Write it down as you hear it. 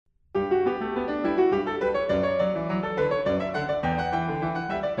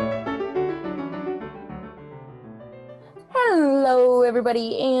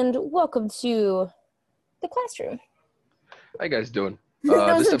everybody, and welcome to the classroom. How you guys doing?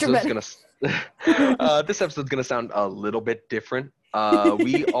 That was This episode's gonna sound a little bit different.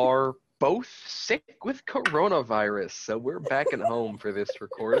 We are both sick with coronavirus, so we're back at home for this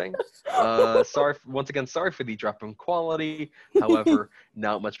recording. Sorry for the drop in quality. However,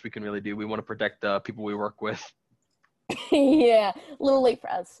 not much we can really do. We want to protect people we work with. Yeah, a little late for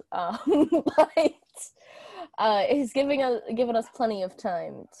us, but he's given us plenty of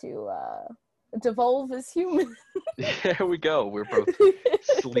time to devolve as humans. There we go. We're both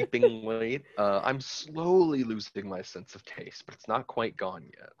sleeping late. I'm slowly losing my sense of taste, but it's not quite gone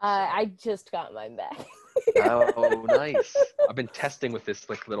yet. So. I just got mine back. Oh, nice. I've been testing with this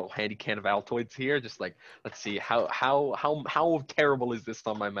little handy can of Altoids here. Just let's see how terrible is this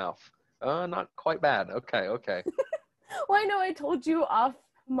on my mouth? Not quite bad. Okay. Well, I know I told you off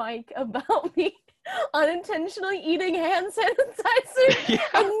mic about me unintentionally eating hand sanitizer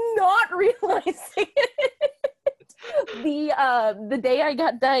and not realizing it. The day I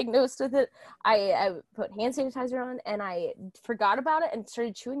got diagnosed with it, I put hand sanitizer on and I forgot about it and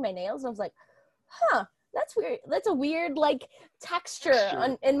started chewing my nails. And I was like, huh, that's weird. That's a weird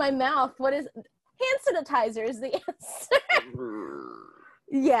texture in my mouth. What is hand sanitizer is the answer.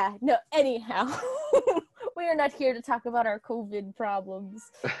 Yeah, no, anyhow. We are not here to talk about our COVID problems.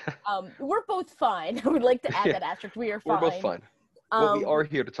 We're both fine. I would like to add that asterisk. We are fine. We're both fine. What we are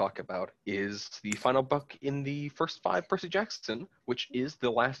here to talk about is the final book in the first 5 Percy Jackson, which is The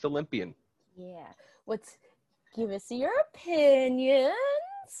Last Olympian. Yeah. Give us your opinions.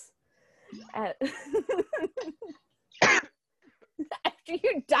 After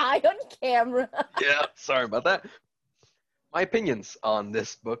you die on camera. Yeah, sorry about that. My opinions on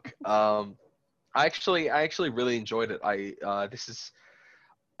this book. I actually really enjoyed it. I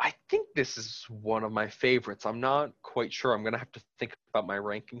think this is one of my favorites. I'm not quite sure. I'm gonna have to think about my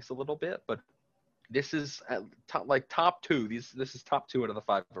rankings a little bit, but this is top 2. This is top 2 out of the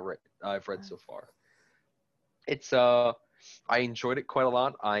 5 I've read so far. It's I enjoyed it quite a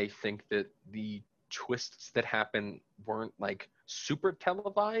lot. I think that the twists that happen weren't super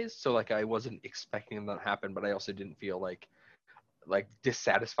televised, so I wasn't expecting them to happen, but I also didn't feel like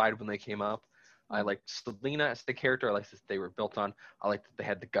dissatisfied when they came up. I liked Selena as the character. I liked that they were built on. I liked that they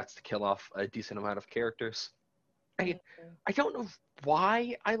had the guts to kill off a decent amount of characters. I don't know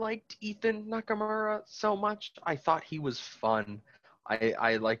why I liked Ethan Nakamura so much. I thought he was fun.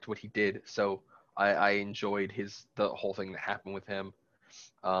 I liked what he did, so I enjoyed the whole thing that happened with him.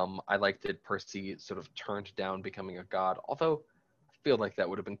 I liked that Percy sort of turned down becoming a god, although I feel like that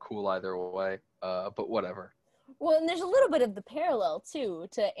would have been cool either way, but whatever. Well, and there's a little bit of the parallel, too,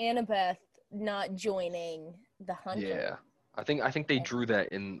 to Annabeth not joining the Hunter. Yeah, I think they drew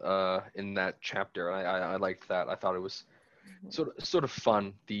that in that chapter, and I liked that. I thought it was sort of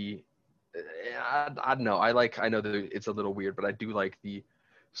fun. I don't know. I know that it's a little weird, but I do like the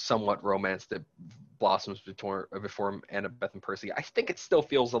somewhat romance that blossoms before Annabeth and Percy. I think it still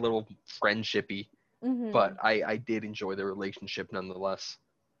feels a little friendshipy, but I did enjoy their relationship nonetheless.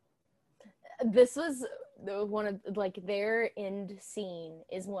 This was one of their end scene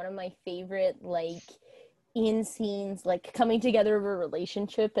is one of my favorite end scenes, coming together of a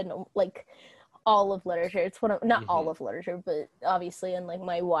relationship and all of literature. It's one of not all of literature, but obviously in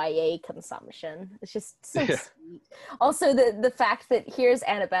my YA consumption. It's just so sweet. Also the fact that here's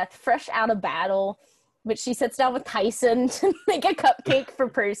Annabeth fresh out of battle, but she sits down with Tyson to make a cupcake for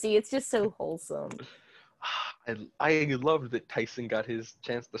Percy. It's just so wholesome. I loved that Tyson got his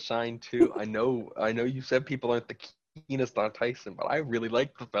chance to shine too. I know you said people aren't the keenest on Tyson, but I really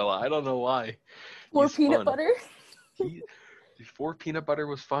like the fella. I don't know why. More peanut butter? Before peanut butter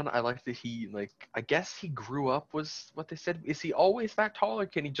was fun. I liked that he I guess he grew up was what they said. Is he always that tall or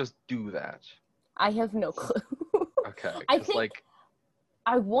can he just do that? I have no clue. Okay. I think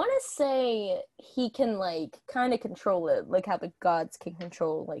I want to say he can kind of control it, how the gods can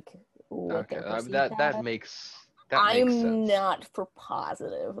control okay, that makes I'm sense. not for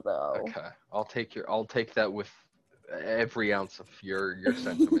positive though. Okay, I'll take that with every ounce of your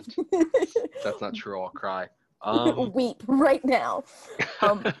sentiment. If that's not true, I'll cry. Weep right now.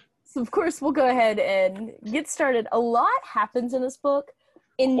 So of course we'll go ahead and get started. A lot happens in this book.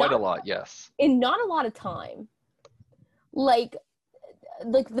 Quite a lot, yes. In not a lot of time. The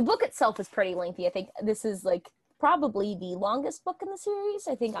book itself is pretty lengthy. I think this is probably the longest book in the series.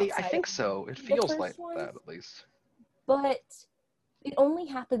 I think so. It feels like that at least. But it only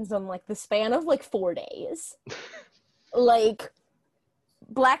happens on the span of 4 days.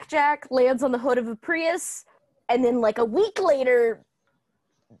 Blackjack lands on the hood of a Prius, and then a week later,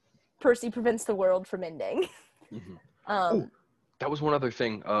 Percy prevents the world from ending. that was one other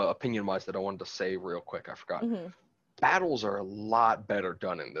thing, opinion-wise, that I wanted to say real quick. I forgot. Mm-hmm. Battles are a lot better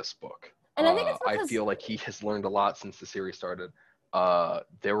done in this book. And I think it's I because feel like he has learned a lot since the series started.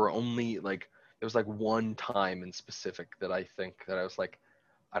 There were only like there was like one time in specific that I think that I was like,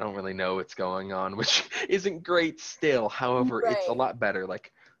 I don't really know what's going on, which isn't great still. However, it's a right. lot better.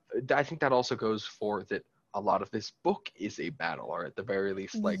 Like I think that also goes for that a lot of this book is a battle, or at the very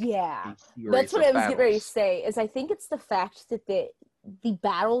least, like Yeah, a that's series what I of was getting ready to battles. say. Is I think it's the fact that the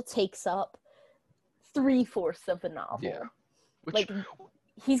battle takes up 3/4 of the Yeah. novel. Which Like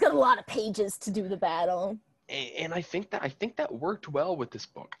he's got a lot of pages to do the battle. and I think that worked well with this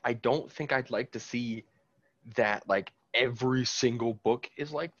book. I don't think I'd like to see that like every single book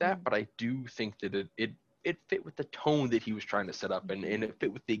is like that, but I do think that it fit with the tone that he was trying to set up, and it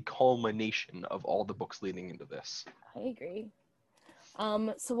fit with the culmination of all the books leading into this. I agree.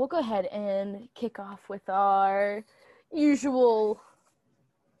 So we'll go ahead and kick off with our usual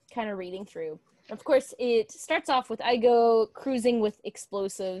kind of reading through. Of course, it starts off with Igo cruising with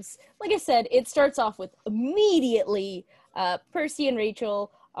explosives. Like I said, it starts off with immediately Percy and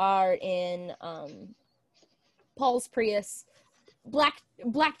Rachel are in Paul's Prius.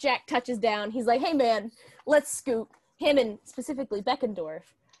 Blackjack touches down. He's like, hey man, let's scoot. Him and specifically Beckendorf.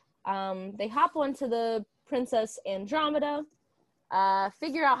 They hop onto the Princess Andromeda,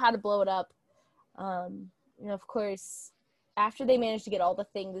 figure out how to blow it up. Of course, after they manage to get all the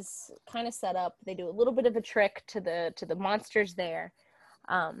things kind of set up, they do a little bit of a trick to the monsters there.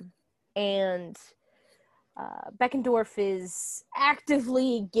 And Beckendorf is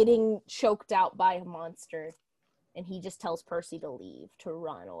actively getting choked out by a monster, and he just tells Percy to leave, to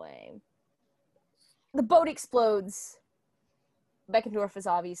run away. The boat explodes. Beckendorf is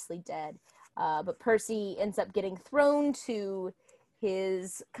obviously dead, but Percy ends up getting thrown to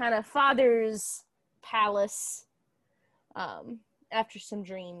his kind of father's palace after some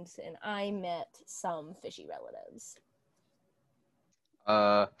dreams, and I met some fishy relatives.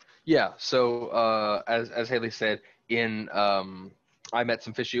 Yeah. So as Haleigh said, in I met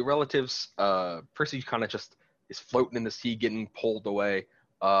some fishy relatives. Percy kind of just is floating in the sea, getting pulled away.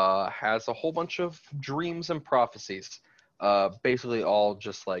 Has a whole bunch of dreams and prophecies. Basically all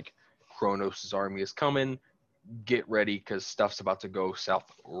just like Kronos' army is coming. Get ready because stuff's about to go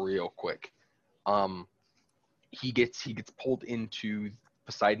south real quick. He gets pulled into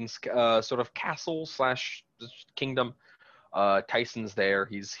Poseidon's sort of castle slash kingdom. Tyson's there.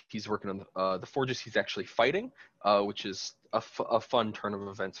 He's working on the forges. He's actually fighting, which is a fun turn of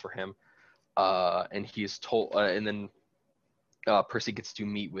events for him. And he is told, and then Percy gets to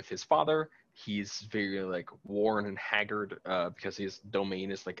meet with his father. He's very like worn and haggard because his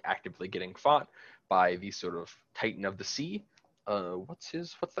domain is like actively getting fought by the sort of Titan of the sea. What's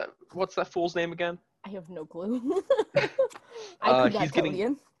that fool's name again? I have no clue. I could not tell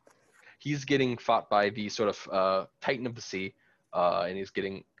you. He's getting fought by the sort of Titan of the sea, and he's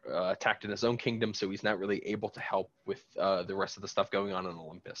getting attacked in his own kingdom, so he's not really able to help with the rest of the stuff going on in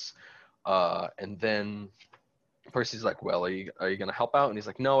Olympus. And then Percy's like, well, are you going to help out? And he's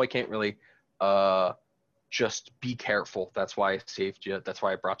like, no, I can't really. Just be careful. That's why I saved you. That's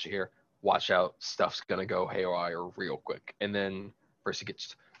why I brought you here. Watch out. Stuff's going to go haywire real quick. And then Percy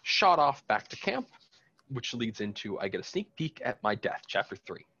gets shot off back to camp, which leads into I get a sneak peek at my death, chapter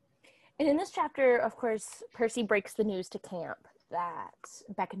 3. And in this chapter, of course, Percy breaks the news to camp that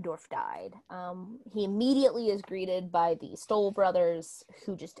Beckendorf died. He immediately is greeted by the Stoll brothers,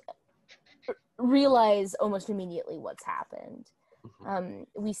 who just realize almost immediately what's happened.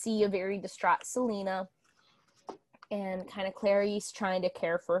 We see a very distraught Selena, and kind of Clarice trying to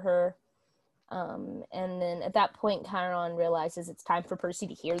care for her. And then at that point, Chiron realizes it's time for Percy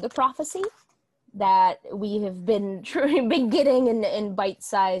to hear the prophecy that we have been getting in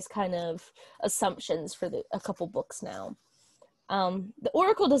bite-sized kind of assumptions for a couple books now. The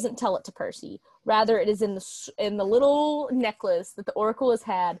Oracle doesn't tell it to Percy. Rather, it is in the little necklace that the Oracle has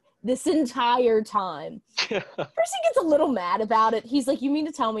had this entire time. Percy gets a little mad about it. He's like, you mean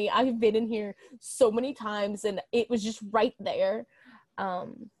to tell me I've been in here so many times and it was just right there?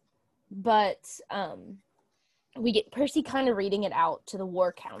 But we get Percy kind of reading it out to the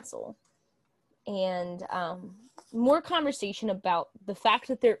War Council. And more conversation about the fact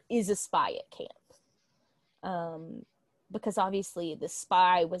that there is a spy at camp. Because obviously the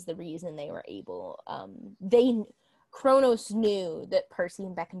spy was the reason they were able, Kronos knew that Percy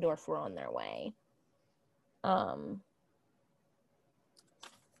and Beckendorf were on their way. And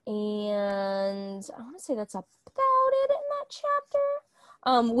I want to say that's about it in that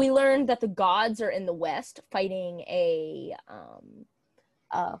chapter. We learned that the gods are in the west fighting a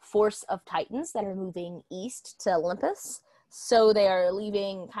force of Titans that are moving east to Olympus. So they are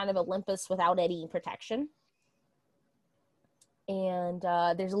leaving kind of Olympus without any protection. And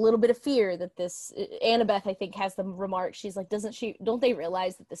there's a little bit of fear that this, Annabeth, I think, has the remark, she's like, don't they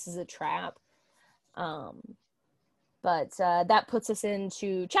realize that this is a trap? But that puts us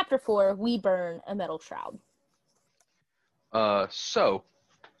into chapter 4, We Burn a Metal Shroud.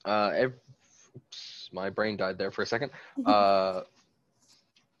 Oops, my brain died there for a second.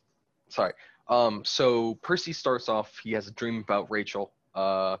 Sorry. So Percy starts off, he has a dream about Rachel,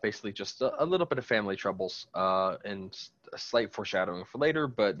 basically just a little bit of family troubles, and a slight foreshadowing for later,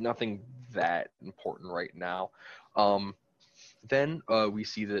 but nothing that important right now. Then we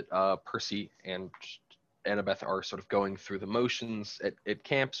see that Percy and Annabeth are sort of going through the motions at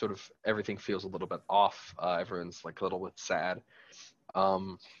camp. Sort of everything feels a little bit off. Everyone's like a little bit sad.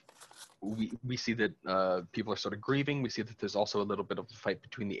 We see that people are sort of grieving. We see that there's also a little bit of a fight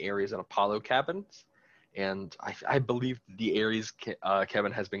between the Ares and Apollo cabins. And I believe the Ares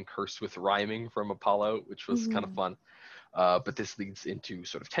cabin has been cursed with rhyming from Apollo, which was kind of fun. But this leads into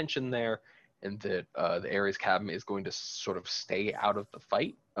sort of tension there, and that the Ares cabin is going to sort of stay out of the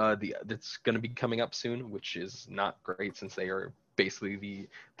fight that's going to be coming up soon, which is not great since they are basically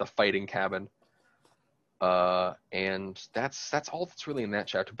the fighting cabin. And that's all that's really in that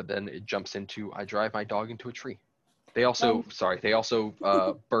chapter. But then it jumps into I drive my dog into a tree. They also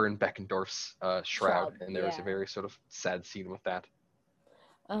burn Beckendorf's shroud, and there was a very sort of sad scene with that.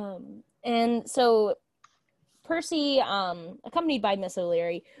 And so Percy, accompanied by Miss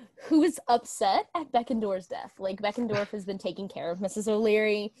O'Leary, who is upset at Beckendorf's death. Like, Beckendorf has been taking care of Mrs.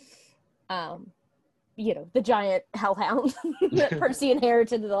 O'Leary, the giant hellhound that Percy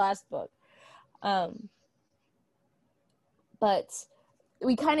inherited in the last book. But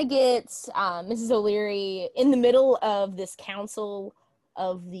we kind of get Mrs. O'Leary in the middle of this council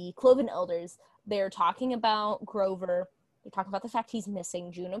of the Cloven Elders. They're talking about Grover. They talk about the fact he's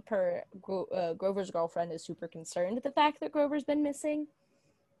missing. Juniper, Grover's girlfriend, is super concerned at the fact that Grover's been missing.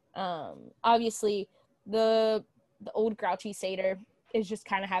 Obviously, the old grouchy satyr is just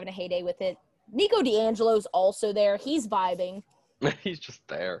kind of having a heyday with it. Nico D'Angelo's also there. He's vibing. He's just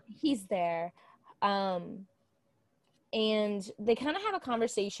there. He's there. And they kind of have a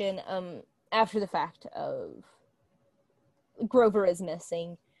conversation after the fact of Grover is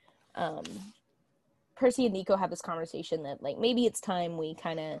missing. Percy and Nico have this conversation that, like, maybe it's time we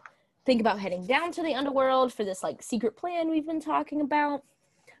kind of think about heading down to the underworld for this, like, secret plan we've been talking about.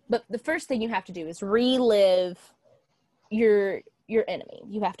 But the first thing you have to do is relive your enemy.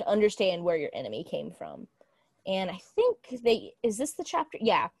 You have to understand where your enemy came from. And I think is this the chapter?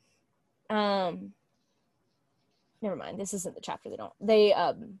 Yeah. Never mind. This isn't the chapter. They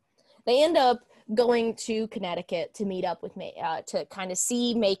end up going to Connecticut to meet up with May, to kind of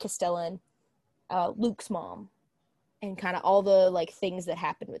see May Castellan, Luke's mom, and kind of all the, like, things that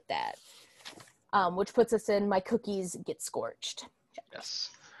happened with that, which puts us in My Cookies Get Scorched. Yes.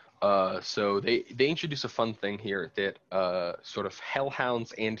 So they introduce a fun thing here that sort of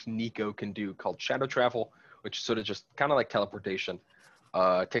hellhounds and Nico can do called shadow travel, which is sort of just kind of like teleportation.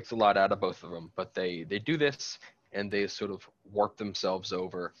 It takes a lot out of both of them, but they do this, and they sort of warp themselves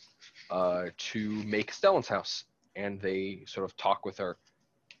over to May Castellan's house, and they sort of talk with her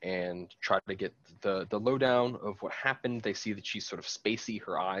and try to get the lowdown of what happened. They see that she's sort of spacey.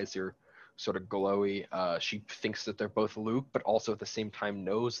 Her eyes are sort of glowy. She thinks that they're both Luke, but also at the same time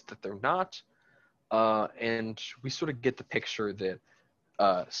knows that they're not. And we sort of get the picture that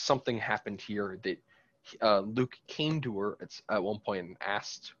something happened here, that Luke came to her at one point and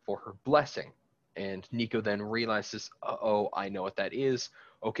asked for her blessing. And Nico then realizes, oh, I know what that is.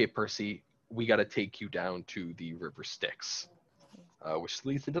 Okay, Percy, we got to take you down to the River Styx, which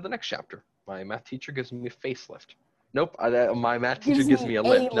leads into the next chapter. My math teacher gives me a facelift. Nope, my math teacher gives me a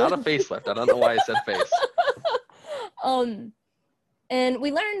lift, not a facelift. I don't know why I said face. And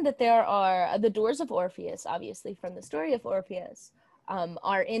we learned that there are the doors of Orpheus, obviously from the story of Orpheus,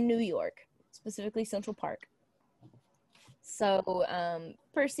 are in New York, specifically Central Park. So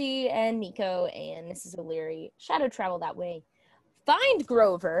Percy and Nico and Mrs. O'Leary shadow travel that way. Find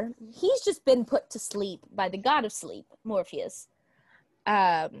Grover. He's just been put to sleep by the god of sleep, Morpheus.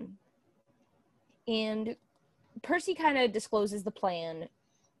 And Percy kind of discloses the plan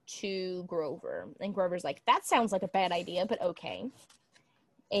to Grover. And Grover's like, that sounds like a bad idea, but okay.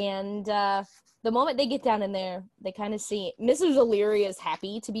 And the moment they get down in there, they kind of see Mrs. O'Leary is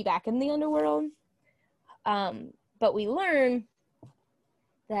happy to be back in the underworld. But we learn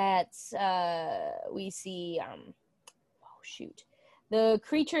that we see, the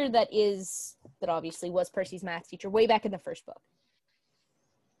creature that obviously was Percy's math teacher way back in the first book.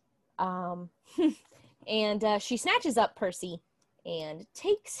 And she snatches up Percy and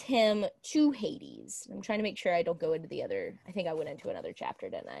takes him to Hades. I'm trying to make sure I don't go into the other. I think I went into another chapter,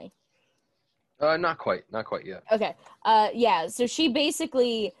 didn't I? Not quite yet. Okay. Yeah. So she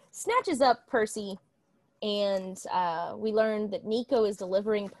basically snatches up Percy, and we learn that Nico is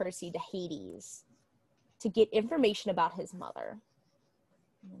delivering Percy to Hades to get information about his mother.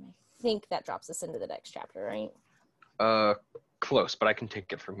 And I think that drops us into the next chapter, right? Close, but I can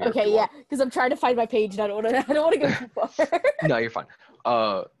take it from here. Okay, yeah, because I'm trying to find my page and I don't want to go too far. No, you're fine.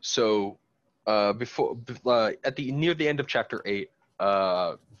 So before at the near the end of chapter 8,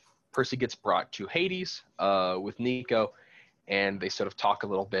 Percy gets brought to Hades with Nico, and they sort of talk a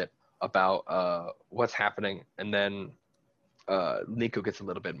little bit about what's happening, and then Nico gets a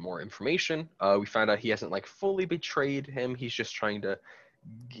little bit more information. We find out he hasn't like fully betrayed him. He's just trying to,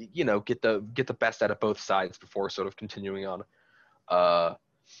 get the best out of both sides before sort of continuing on.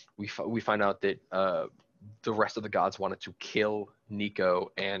 We find out that the rest of the gods wanted to kill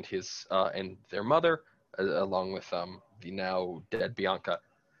Nico and his and their mother, along with the now dead Bianca.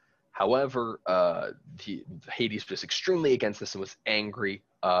 However, Hades was extremely against this and was angry,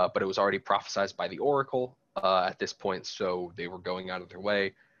 but it was already prophesied by the Oracle at this point, so they were going out of their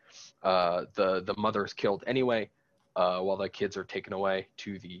way. The mother is killed anyway, while the kids are taken away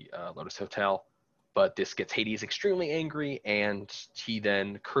to the Lotus Hotel. But this gets Hades extremely angry, and he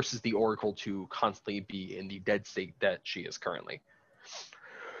then curses the Oracle to constantly be in the dead state that she is currently.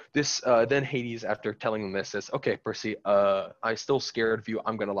 Then Hades, after telling him this, says, "Okay, Percy, I'm still scared of you.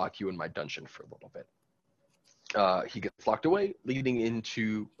 I'm going to lock you in my dungeon for a little bit." He gets locked away, leading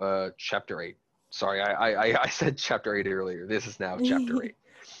into chapter 8. Sorry, I said chapter 8 earlier. This is now chapter 8.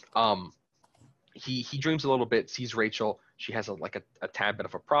 He dreams a little bit, sees Rachel. She has a tad bit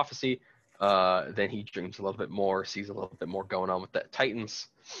of a prophecy. Then he dreams a little bit more, sees a little bit more going on with the Titans.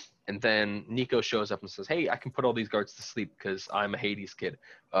 And then Nico shows up and says, "Hey, I can put all these guards to sleep because I'm a Hades kid.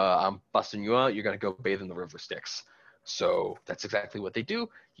 I'm busting you out. You're going to go bathe in the river Styx." So that's exactly what they do.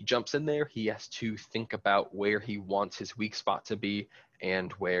 He jumps in there. He has to think about where he wants his weak spot to be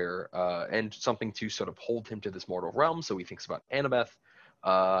and and something to sort of hold him to this mortal realm. So he thinks about Annabeth.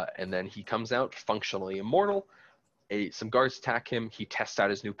 And then he comes out functionally immortal. Some guards attack him. He tests out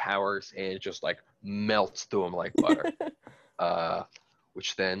his new powers and it just melts through him like butter.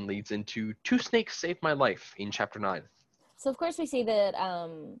 Which then leads into Two Snakes Saved My Life in chapter 9. So of course we see that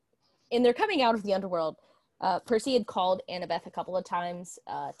in their coming out of the underworld, Percy had called Annabeth a couple of times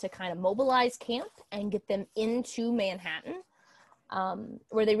to kind of mobilize camp and get them into Manhattan,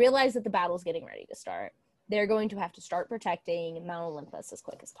 where they realize that the battle's getting ready to start. They're going to have to start protecting Mount Olympus as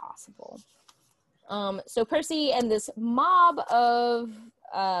quick as possible. So Percy and this mob of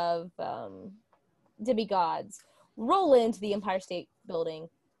demigods roll into the Empire State Building,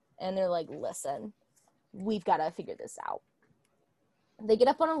 and they're like, "Listen, we've got to figure this out." They get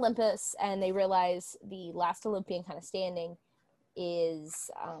up on Olympus, and they realize the last Olympian kind of standing is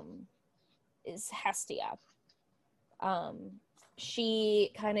Hestia.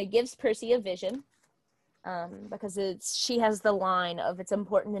 She kind of gives Percy a vision, because she has the line of, "It's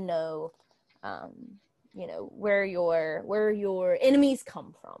important to know, where your enemies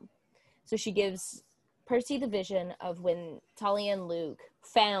come from." So she gives Percy the vision of when Talia and Luke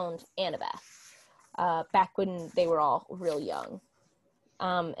found Annabeth, back when they were all real young.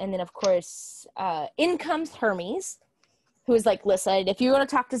 And then, of course, in comes Hermes, who is like, "Listen, if you want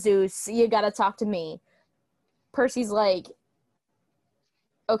to talk to Zeus, you got to talk to me." Percy's like,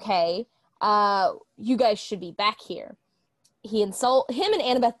 "Okay, you guys should be back here." Him and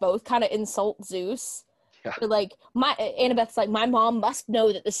Annabeth both kind of insult Zeus. Yeah. They're like, Annabeth's like, "My mom must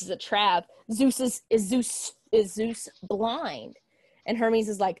know that this is a trap. Is Zeus blind?" And Hermes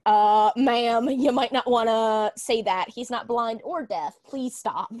is like, "Ma'am, you might not want to say that. He's not blind or deaf. Please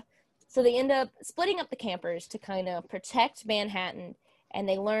stop." So they end up splitting up the campers to kind of protect Manhattan, and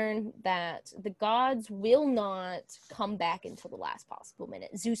they learn that the gods will not come back until the last possible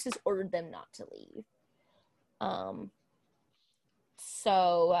minute. Zeus has ordered them not to leave.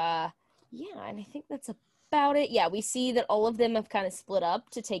 Yeah, and I think that's about it. Yeah, we see that all of them have kind of split up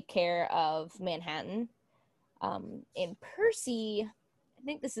to take care of Manhattan. And Percy, I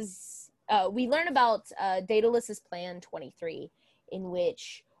think this is, we learn about Daedalus's Plan 23, in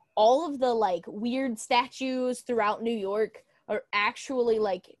which all of the weird statues throughout New York are actually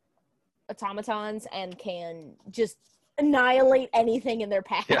automatons and can just annihilate anything in their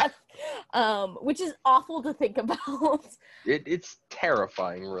path. Yeah. Which is awful to think about. It's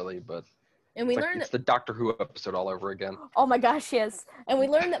terrifying, really, but and we learn it's the Doctor Who episode all over again. Oh my gosh, yes. And we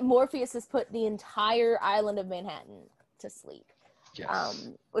learn that Morpheus has put the entire island of Manhattan to sleep. Yes.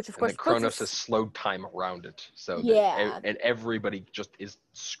 Which of And course then Kronos puts has us, slowed time around it, so that yeah, and everybody just is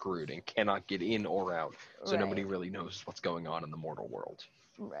screwed and cannot get in or out. So nobody right, really knows what's going on in the mortal world.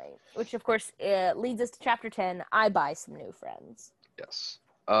 right. Which of course leads us to chapter 10. I buy some new friends. Yes.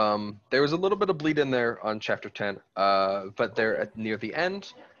 There was a little bit of bleed in there on chapter 10, but there near the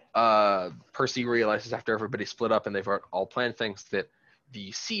end, Percy realizes after everybody split up and they've all planned things that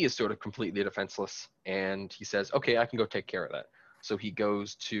the sea is sort of completely defenseless, and he says, "Okay, I can go take care of that." So he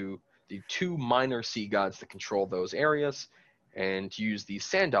goes to the two minor sea gods that control those areas, and use the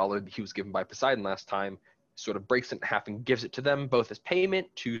sand dollar that he was given by Poseidon last time. Sort of breaks it in half and gives it to them both as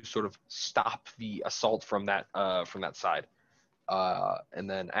payment to sort of stop the assault from that side. And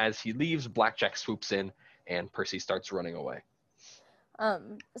then as he leaves, Blackjack swoops in and Percy starts running away.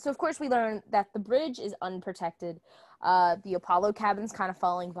 So of course we learn that the bridge is unprotected. The Apollo cabin's kind of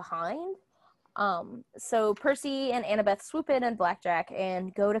falling behind. So Percy and Annabeth swoop in and Blackjack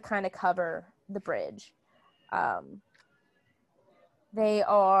and go to kind of cover the bridge. They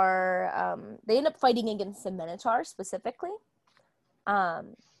end up fighting against the Minotaur specifically.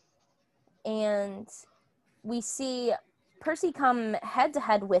 And we see Percy come head to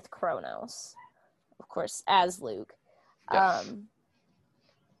head with Kronos, of course, as Luke. Yes.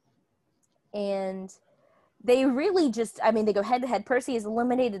 And they really they go head to head. Percy has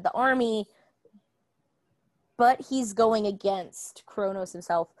eliminated the army, but he's going against Kronos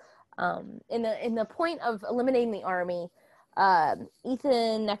himself. In the point of eliminating the army,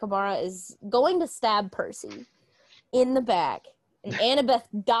 Ethan Nakamura is going to stab Percy in the back, and Annabeth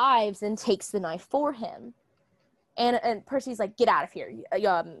dives and takes the knife for him. And Percy's like, "Get out of here!"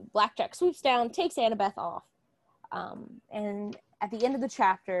 Blackjack swoops down, takes Annabeth off, and at the end of the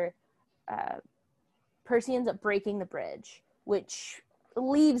chapter, Percy ends up breaking the bridge, which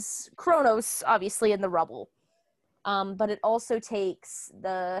leaves Kronos obviously in the rubble. But it also takes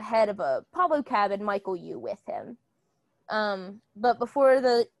the head of a Apollo cabin, Michael Yu, with him. But before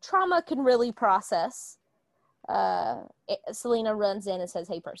the trauma can really process, Selena runs in and says,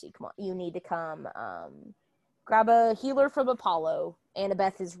 "Hey, Percy, come on. You need to come grab a healer from Apollo.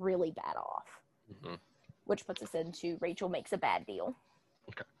 Annabeth is really bad off." Mm-hmm. Which puts us into Rachel makes a bad deal.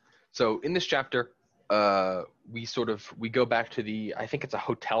 Okay. So in this chapter, we go back to I think it's a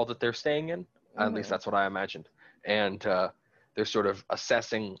hotel that they're staying in. Mm-hmm. At least that's what I imagined. And they're sort of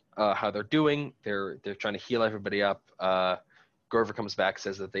assessing how they're doing. They're trying to heal everybody up. Grover comes back,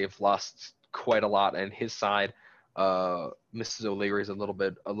 says that they've lost quite a lot on his side. Mrs. O'Leary is a little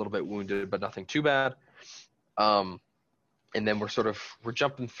bit wounded, but nothing too bad. And then we're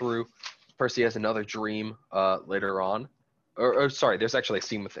jumping through. Percy has another dream later on. Or sorry, there's actually a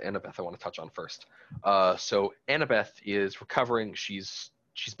scene with Annabeth I want to touch on first. So Annabeth is recovering. She's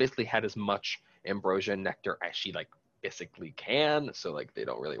basically had as much ambrosia and nectar as she basically can. So they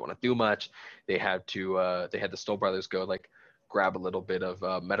don't really want to do much. They had the Stoll brothers go grab a little bit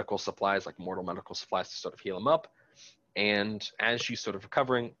of medical supplies, mortal medical supplies, to sort of heal him up. And as she's sort of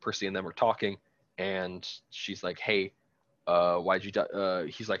recovering, Percy and them are talking, and she's like, "Hey, why'd you die?"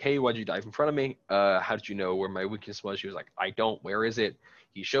 He's like, "Hey, why'd you dive in front of me? How did you know where my weakness was?" She was like, "I don't. Where is it?"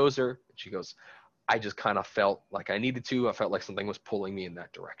 He shows her, and she goes, "I just kind of felt like I needed to. I felt like something was pulling me in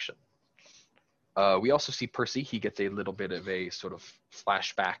that direction." We also see Percy. He gets a little bit of a sort of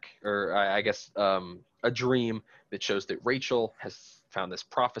flashback, or I guess a dream that shows that Rachel has found this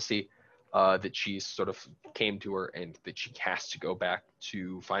prophecy that she sort of came to her, and that she has to go back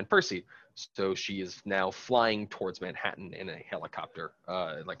to find Percy. So she is now flying towards Manhattan in a helicopter,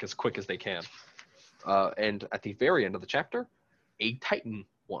 as quick as they can. And at the very end of the chapter, a Titan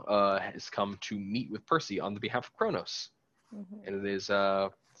has come to meet with Percy on the behalf of Kronos. Mm-hmm. And it is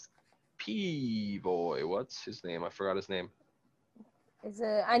P-Boy. What's his name? I forgot his name.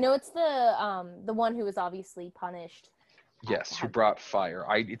 I know it's the one who was obviously punished. Yes, who brought fire.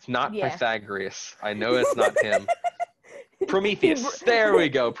 It's not Pythagoras. I know it's not him. Prometheus. There we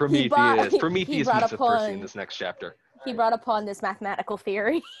go. Prometheus. Prometheus meets with Percy in this next chapter. He brought upon this mathematical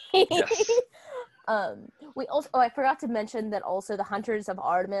theory. Yes. We also, I forgot to mention that also the Hunters of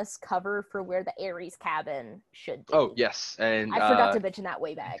Artemis cover for where the Ares cabin should be. Oh, yes. And I forgot to mention that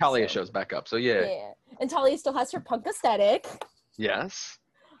way back. Talia shows back up. So, yeah. Yeah. And Talia still has her punk aesthetic. Yes.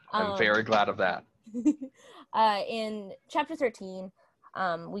 I'm very glad of that. In chapter 13,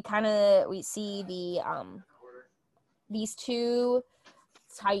 we see these two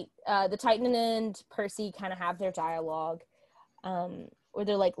the Titan and Percy kind of have their dialogue, where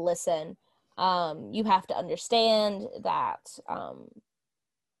they're like, "Listen, you have to understand that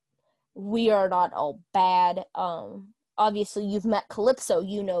we are not all bad. Obviously, you've met Calypso.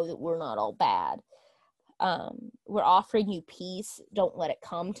 You know that we're not all bad. we're offering you peace. Don't let it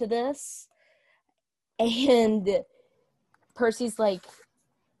come to this. And Percy's like,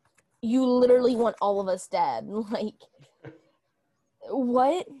 you literally want all of us dead. Like,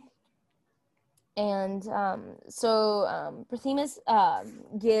 what? And so Perthemus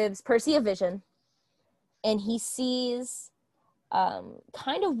gives Percy a vision, and he sees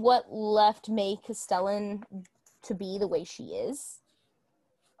kind of what left May Castellan to be the way she is.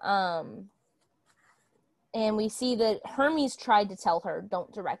 And we see that Hermes tried to tell her,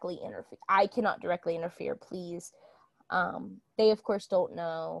 don't directly interfere. I cannot directly interfere, please. They, of course, don't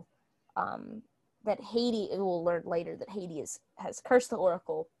know that Hades, we'll learn later that Hades has cursed the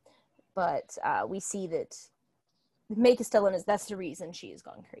Oracle, but we see that May Castellan that's the reason she has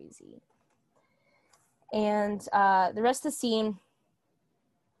gone crazy. And the rest of the scene,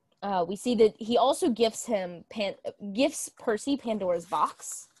 we see that he also gifts Percy Pandora's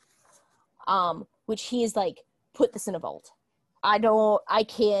box, which he is like, put this in a vault. Don't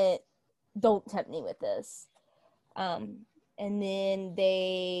tempt me with this. And then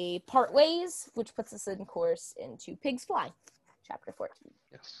they part ways, which puts us in course into Pigs Fly, chapter 14.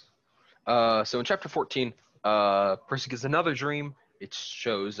 Yes. So in chapter 14, Percy gets another dream. It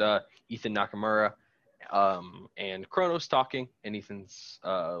shows Ethan Nakamura and Kronos talking, and Ethan's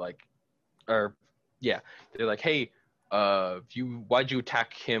they're like, hey, why'd you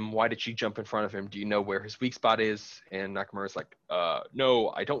attack him? Why did she jump in front of him? Do you know where his weak spot is? And Nakamura's like, no,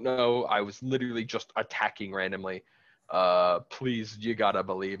 I don't know. I was literally just attacking randomly. Please, you gotta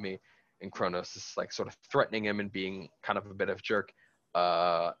believe me. And Kronos is like sort of threatening him and being kind of a bit of a jerk.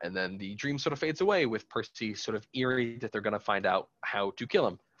 And then the dream sort of fades away with Percy sort of eerie that they're gonna find out how to kill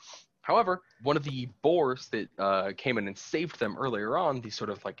him. However, one of the boars that came in and saved them earlier on, these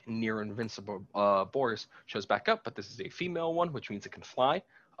sort of like near invincible boars, shows back up, but this is a female one, which means it can fly,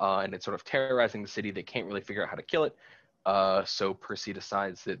 and it's sort of terrorizing the city. They can't really figure out how to kill it. So Percy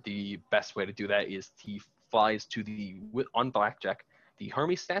decides that the best way to do that is he flies to on Blackjack, the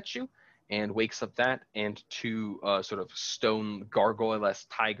Hermes statue, and wakes up that and two sort of stone gargoyle-esque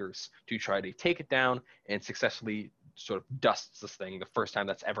tigers to try to take it down and successfully sort of dusts this thing, the first time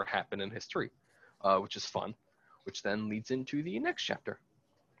that's ever happened in history, which is fun, which then leads into the next chapter.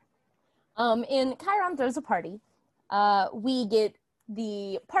 In Chiron Throws a Party, we get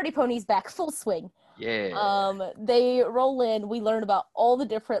the party ponies back full swing. Yeah. They roll in. We learn about all the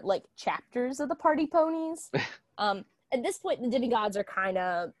different like chapters of the party ponies. At this point, the demigods are kind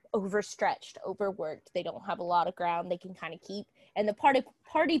of overstretched, overworked. They don't have a lot of ground they can kind of keep, and the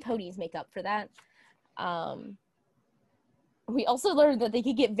party ponies make up for that. We also learned that they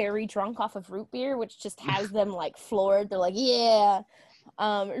could get very drunk off of root beer, which just has them like floored. They're like, yeah,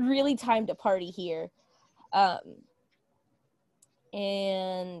 really time to party here.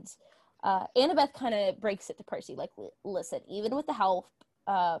 And Annabeth kind of breaks it to Percy, like, listen, even with the help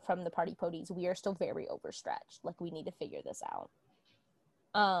from the party ponies, we are still very overstretched. Like, we need to figure this out.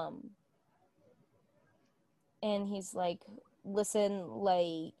 And he's like, listen,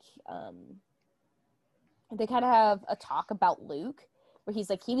 like, they kind of have a talk about Luke, where he's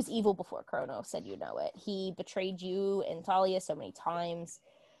like, he was evil before Kronos said you know it. He betrayed you and Thalia so many times.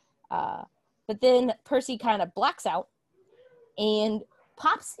 But then Percy kind of blacks out and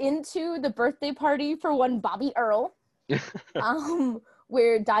pops into the birthday party for one Bobby Earl,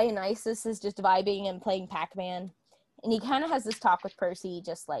 where Dionysus is just vibing and playing Pac-Man. And he kind of has this talk with Percy,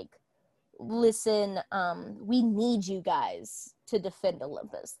 just like, listen, we need you guys to defend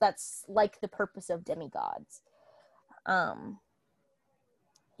Olympus. That's like the purpose of demigods.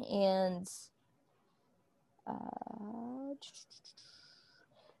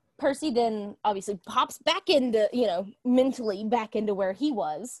 Percy then obviously pops back into, mentally back into where he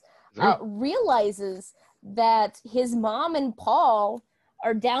was, realizes that his mom and Paul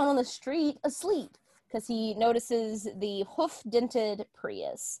are down on the street asleep because he notices the hoof-dented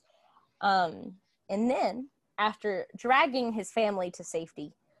Prius. And then, after dragging his family to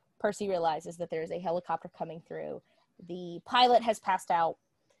safety, Percy realizes that there's a helicopter coming through. The pilot has passed out,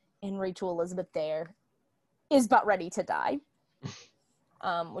 and Rachel Elizabeth there is about ready to die.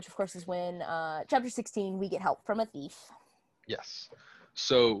 Which, of course, is when, chapter 16, we get help from a thief. Yes.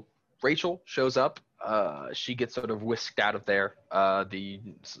 So, Rachel shows up. She gets sort of whisked out of there.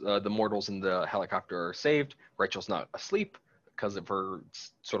 The mortals in the helicopter are saved. Rachel's not asleep because of her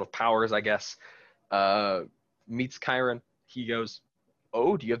sort of powers, I guess. Meets Chiron. He goes,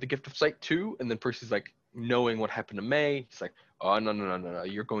 oh, do you have the gift of sight too? And then Percy's like, knowing what happened to May, he's like, oh, no.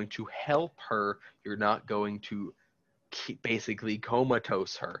 You're going to help her. You're not going to basically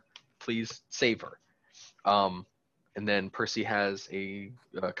comatose her. Please save her. And then Percy has a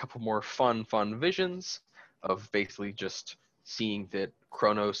couple more fun visions. of basically just seeing that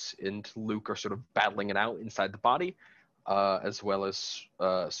Kronos and Luke are sort of battling it out inside the body, as well as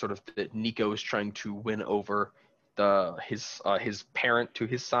sort of that Nico is trying to win over his parent to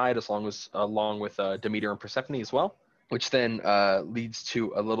his side, along with Demeter and Persephone as well, which then leads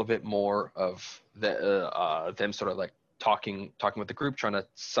to a little bit more of them sort of like talking with the group, trying to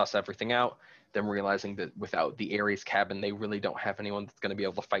suss everything out. Them realizing that without the Ares cabin, they really don't have anyone that's going to be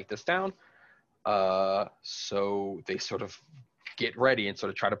able to fight this down. So they sort of get ready and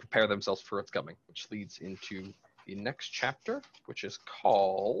sort of try to prepare themselves for what's coming, which leads into the next chapter, which is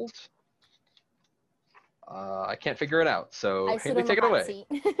called I can't figure it out. So Haleigh, take it away.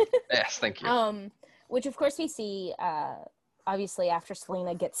 Yes, thank you. Which of course we see obviously after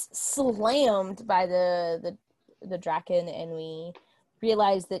Selena gets slammed by the Draken, and we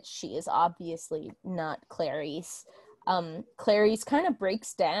realize that she is obviously not Clarice. Clarice kind of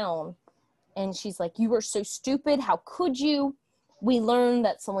breaks down and she's like, "You were so stupid. How could you?" We learned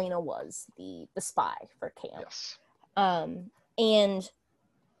that Selena was the spy for camp. Yes. And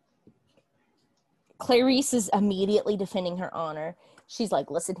Clarice is immediately defending her honor. She's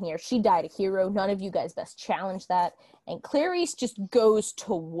like, "Listen here, she died a hero. None of you guys best challenge that." And Clarice just goes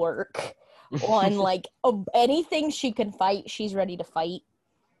to work on like anything she can fight, she's ready to fight.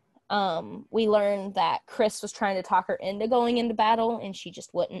 We learned that Chris was trying to talk her into going into battle, and she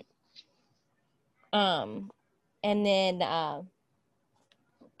just wouldn't. And then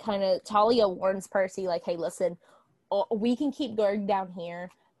kind of Talia warns Percy, like, "Hey, listen, we can keep going down here,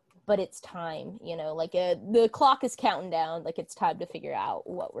 but it's time, like the clock is counting down, like it's time to figure out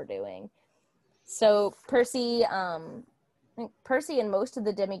what we're doing." So Percy and most of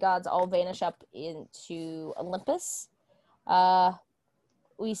the demigods all vanish up into Olympus.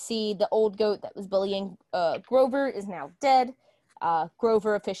 We see the old goat that was bullying Grover is now dead.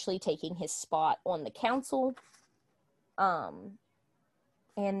 Grover officially taking his spot on the council.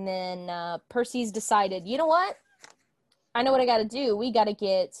 And then Percy's decided, you know what? I know what I got to do. We got to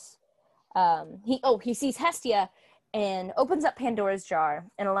get... he sees Hestia and opens up Pandora's jar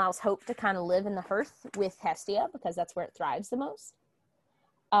and allows Hope to kind of live in the hearth with Hestia because that's where it thrives the most.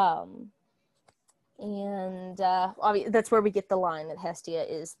 That's where we get the line that Hestia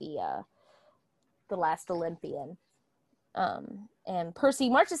is the last Olympian. And Percy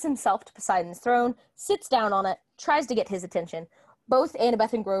marches himself to Poseidon's throne, sits down on it, tries to get his attention. Both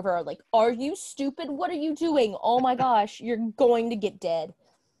Annabeth and Grover are like, "Are you stupid? What are you doing? Oh my gosh, you're going to get dead."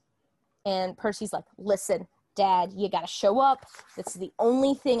 And Percy's like, "Listen, Dad, you gotta show up. This is the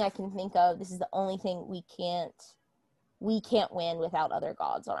only thing I can think of. This is the only thing we can't win without other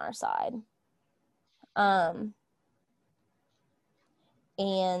gods on our side."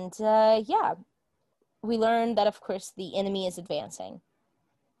 We learned that, of course, the enemy is advancing,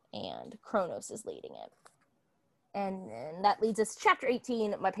 and Kronos is leading it. And that leads us to chapter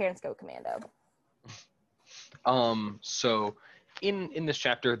 18, My Parents Go Commando. So in this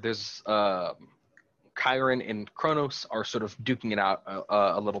chapter, there's Chiron and Kronos are sort of duking it out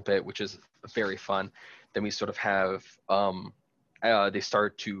a little bit, which is very fun. Then we sort of have they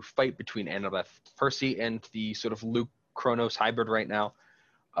start to fight between Annabeth, Percy, and the sort of Luke Kronos hybrid right now.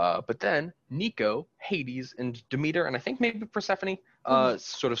 But then Nico, Hades, and Demeter, and I think maybe Persephone,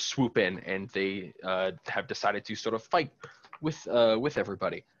 sort of swoop in, and they have decided to sort of fight with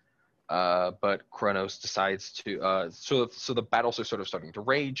everybody. But Kronos decides to so the battles are sort of starting to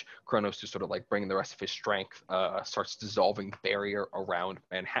rage. Kronos, to sort of like bring the rest of his strength, starts dissolving the barrier around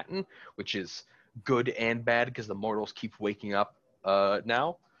Manhattan, which is good and bad because the mortals keep waking up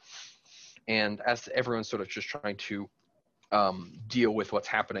now. And as everyone's sort of just trying to deal with what's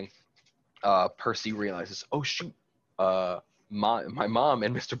happening, Percy realizes, "Oh shoot, my mom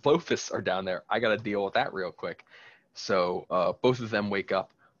and Mr. Blofus are down there. I gotta deal with that real quick." So both of them wake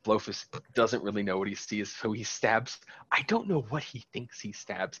up. Blofus doesn't really know what he sees, so he stabs. I don't know what he thinks he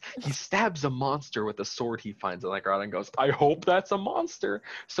stabs. He stabs a monster with a sword he finds on the ground and goes, "I hope that's a monster."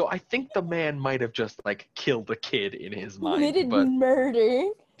 So I think the man might have just like killed a kid in his mind. He did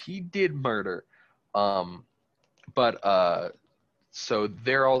murder. He did murder. So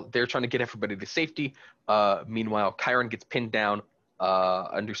they're trying to get everybody to safety. Meanwhile, Chiron gets pinned down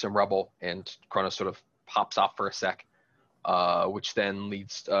under some rubble, and Kronos sort of hops off for a sec, which then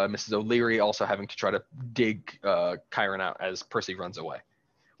leads Mrs. O'Leary also having to try to dig Chiron out as Percy runs away,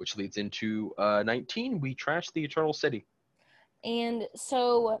 which leads into 19. We trash the Eternal City. And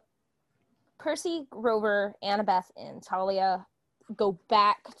so Percy, Grover, Annabeth, and Talia go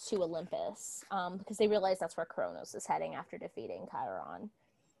back to Olympus because they realize that's where Kronos is heading after defeating Chiron.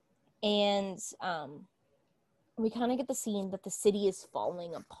 And we kind of get the scene that the city is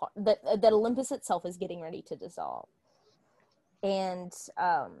falling apart, that Olympus itself is getting ready to dissolve. And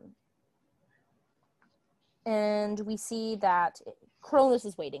we see that Cronus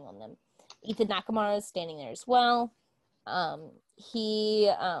is waiting on them. Ethan Nakamura is standing there as well. I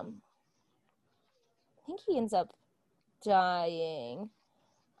think he ends up dying.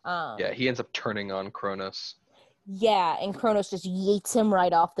 Yeah, he ends up turning on Cronus. Yeah, and Cronus just yeets him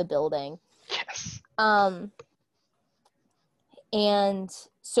right off the building. Yes. And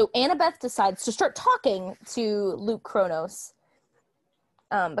so Annabeth decides to start talking to Luke Cronus.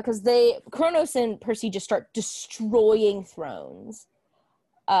 Because Cronus and Percy just start destroying thrones.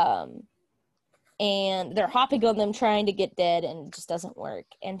 And they're hopping on them, trying to get dead, and it just doesn't work.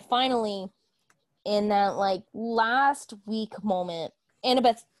 And finally, in that like last weak moment,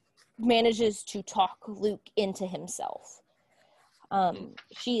 Annabeth manages to talk Luke into himself.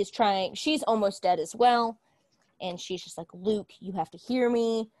 She's almost dead as well, and she's just like, Luke, you have to hear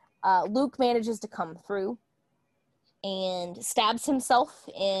me. Luke manages to come through and stabs himself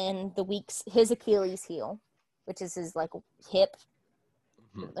in his Achilles heel, which is his like hip,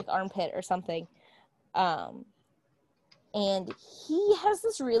 like armpit or something. And he has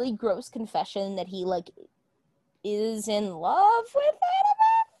this really gross confession that he like is in love with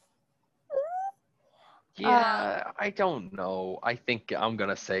Annabeth. Yeah, I don't know. I think I'm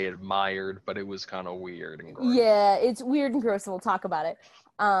gonna say admired, but it was kind of weird and gross. Yeah, it's weird and gross, and we'll talk about it.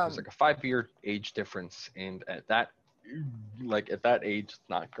 There's like a 5-year age difference, and at that age, it's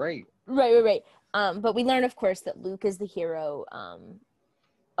not great. Right. But we learn, of course, that Luke is the hero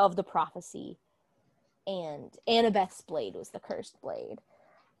of the prophecy, and Annabeth's blade was the cursed blade.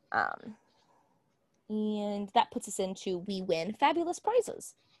 And that puts us into we win fabulous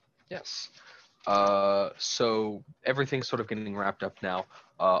prizes. Yes. So everything's sort of getting wrapped up now.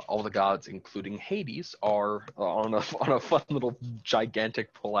 All the gods, including Hades, are on a fun little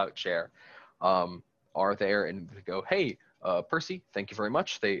gigantic pull-out chair. Are there and they go, hey, Percy, thank you very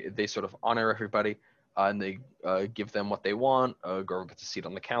much. They sort of honor everybody, and they give them what they want. Goro gets a seat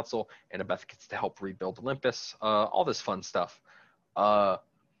on the council, and Annabeth gets to help rebuild Olympus. All this fun stuff.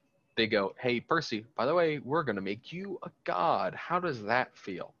 They go, hey, Percy, by the way, we're going to make you a god. How does that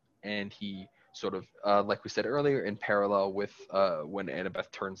feel? And he sort of, like we said earlier, in parallel with when Annabeth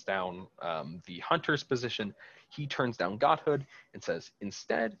turns down the hunter's position, he turns down godhood and says,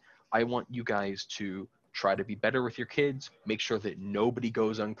 instead, I want you guys to try to be better with your kids. Make sure that nobody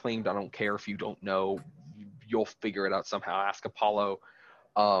goes unclaimed. I don't care if you don't know. You'll figure it out somehow. Ask Apollo.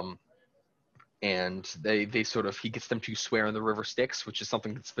 And they sort of, he gets them to swear in the river Styx, which is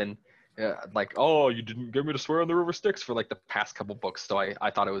something that's been like, oh, you didn't get me to swear in the river Styx for like the past couple books. So I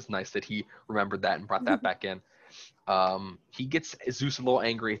thought it was nice that he remembered that and brought that back in. He gets Zeus a little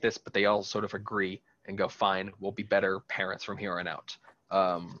angry at this, but they all sort of agree and go, fine, we'll be better parents from here on out.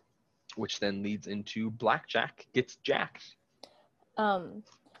 Which then leads into Blackjack gets jacked.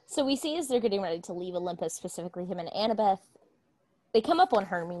 So we see as they're getting ready to leave Olympus, specifically him and Annabeth, they come up on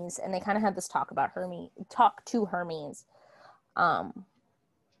Hermes, and they kind of have this talk to Hermes.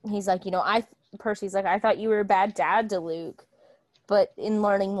 He's like, Percy's like, I thought you were a bad dad to Luke, but in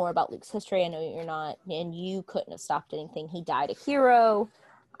learning more about Luke's history, I know you're not, and you couldn't have stopped anything. He died a hero.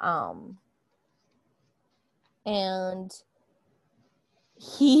 And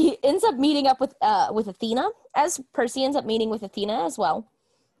he ends up meeting up with Athena, as Percy ends up meeting with Athena as well,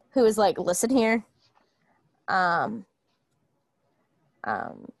 who is like, listen here. Why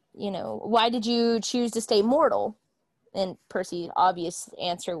did you choose to stay mortal? And Percy's obvious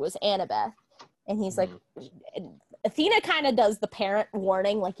answer was Annabeth. And he's like, Athena kind of does the parent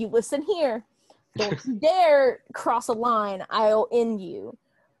warning, like, you listen here. Don't you dare cross a line. I'll end you.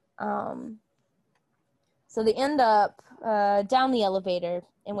 So they end up down the elevator,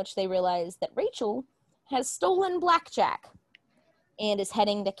 in which they realize that Rachel has stolen Blackjack and is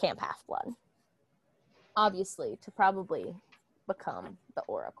heading to Camp Half-Blood. Obviously, to probably become the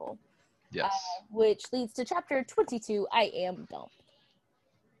Oracle. Yes. Which leads to chapter 22, I Am Dumped.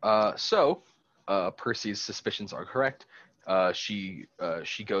 So Percy's suspicions are correct. She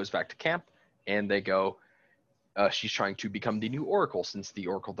goes back to camp, and they go, she's trying to become the new Oracle, since the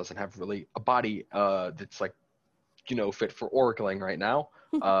Oracle doesn't have really a body that's like, fit for oracling right now.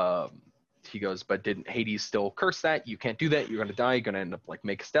 He goes, but didn't Hades still curse that? You can't do that. You're going to die. You're going to end up like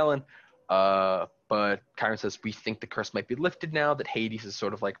Megastellan. But Chiron says, we think the curse might be lifted now that Hades is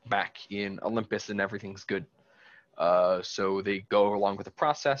sort of like back in Olympus and everything's good. So they go along with the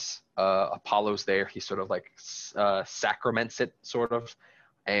process. Apollo's there. He sort of like sacraments it, sort of.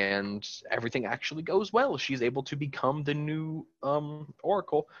 and everything actually goes well. She's able to become the new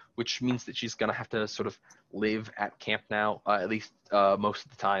Oracle, which means that she's gonna have to sort of live at camp now, at least most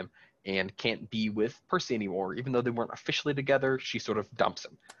of the time, and can't be with Percy anymore. Even though they weren't officially together, she sort of dumps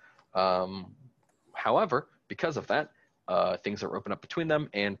him. However, because of that, things are open up between them,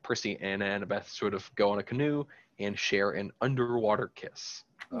 and Percy and Annabeth sort of go on a canoe and share an underwater kiss,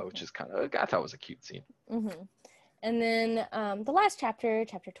 which is kind of, I thought was a cute scene. Mm-hmm. And then the last chapter,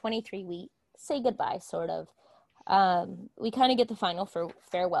 chapter 23, we say goodbye, sort of. We kind of get the final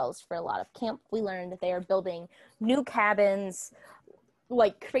farewells for a lot of camp. We learned that they are building new cabins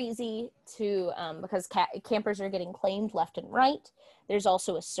like crazy because campers are getting claimed left and right. There's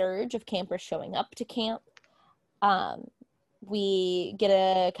also a surge of campers showing up to camp. We get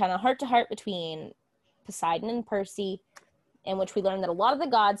a kind of heart-to-heart between Poseidon and Percy, in which we learn that a lot of the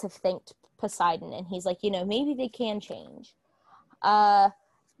gods have thanked Poseidon, and he's like, maybe they can change. That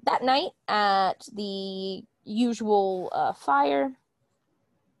night at the usual fire,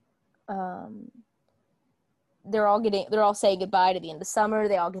 they're all saying goodbye to the end of summer.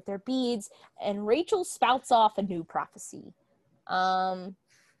 They all get their beads, and Rachel spouts off a new prophecy.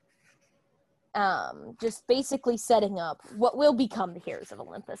 Just basically setting up what will become the Heroes of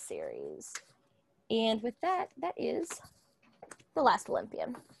Olympus series. And with that is the last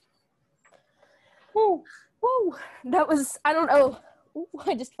Olympian. Woo! Woo! That was, I don't know. Ooh,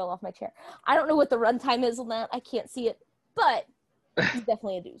 I just fell off my chair. I don't know what the runtime is on that. I can't see it, but it's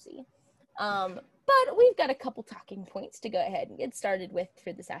definitely a doozy. But we've got a couple talking points to go ahead and get started with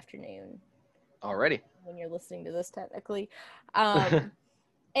for this afternoon. Alrighty. When you're listening to this, technically.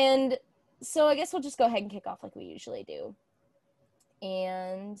 And so I guess we'll just go ahead and kick off like we usually do.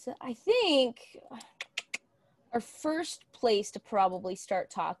 And I think our first place to probably start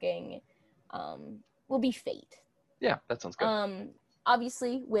talking will be fate. Yeah, that sounds good.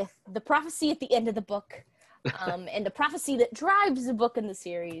 Obviously, with the prophecy at the end of the book, and the prophecy that drives the book in the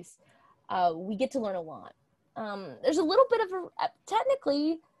series, we get to learn a lot. There's a little bit of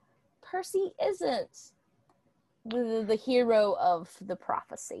technically, Percy isn't the hero of the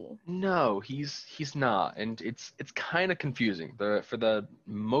prophecy. No, he's not, and it's kind of confusing. For the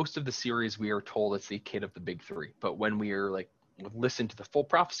most of the series, we are told it's the kid of the big three, but when we are listen to the full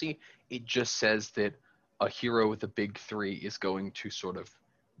prophecy, it just says that a hero with the big three is going to sort of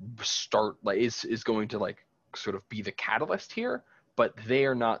start is going to sort of be the catalyst here, but they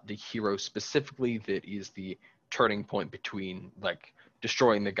are not the hero specifically that is the turning point between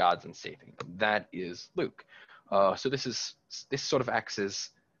destroying the gods and saving them. That is Luke. So this sort of acts as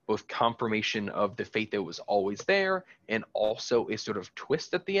both confirmation of the fate that was always there, and also a sort of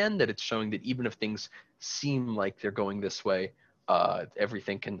twist at the end that it's showing that even if things seem like they're going this way,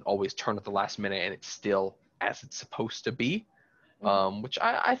 everything can always turn at the last minute, and it's still as it's supposed to be, which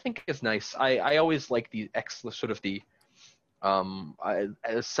I think is nice. I always like the I'm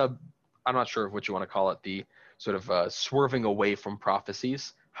not sure what you want to call it, the sort of swerving away from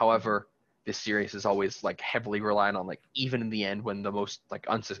prophecies. However, this series is always heavily reliant on even in the end when the most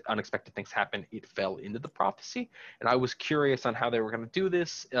unexpected things happen, it fell into the prophecy. And I was curious on how they were going to do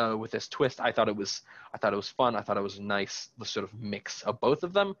this with this twist. I thought it was fun. I thought it was a nice sort of mix of both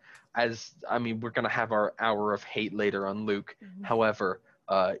of them. We're going to have our hour of hate later on Luke. Mm-hmm. However,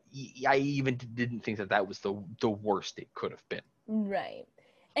 I even didn't think that was the worst it could have been. Right.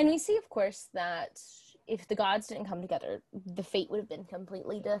 And we see, of course, that if the gods didn't come together, the fate would have been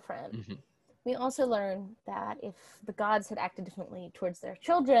completely different. Mm-hmm. We also learn that if the gods had acted differently towards their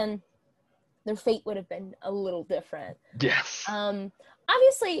children, their fate would have been a little different. Yes.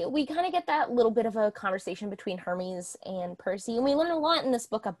 Obviously, we kind of get that little bit of a conversation between Hermes and Percy, and we learn a lot in this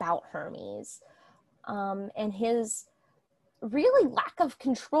book about Hermes, and his really lack of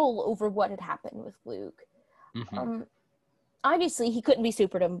control over what had happened with Luke. Mm-hmm. Obviously, he couldn't be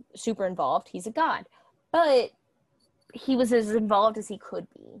super involved. He's a god, but he was as involved as he could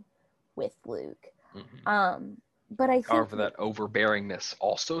be with Luke. Mm-hmm. But I think, however, that overbearingness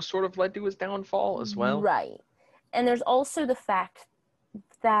also sort of led to his downfall as well. Right. And there's also the fact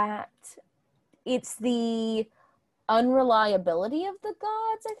that it's the unreliability of the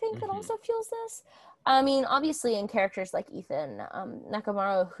gods, I think, mm-hmm. that also fuels this. Obviously in characters like Ethan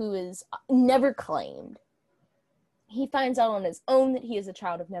Nakamura, who is never claimed, he finds out on his own that he is a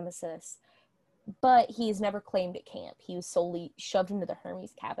child of Nemesis, but he's never claimed at camp. He was solely shoved into the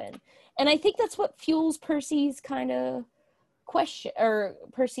Hermes cabin. And I think that's what fuels Percy's kind of question, or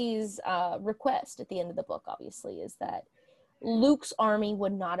Percy's request at the end of the book, obviously, is that Luke's army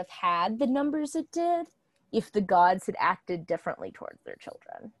would not have had the numbers it did if the gods had acted differently towards their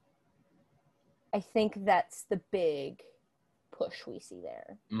children. I think that's the big push we see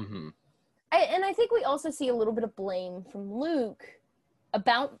there. Mm-hmm. And I think we also see a little bit of blame from Luke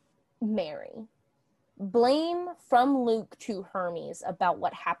about Mary. Blame from Luke to Hermes about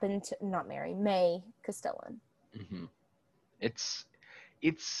what happened to, not Mary, May Castellan. Mm-hmm. It's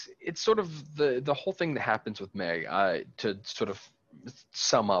sort of the whole thing that happens with May, to sort of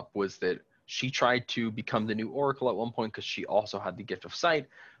sum up, was that she tried to become the new Oracle at one point because she also had the gift of sight.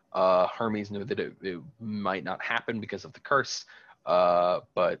 Hermes knew that it might not happen because of the curse,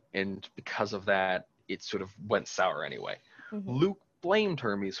 and because of that, it sort of went sour anyway. Mm-hmm. Luke blamed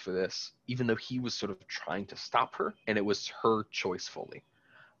Hermes for this, even though he was sort of trying to stop her, and it was her choice fully.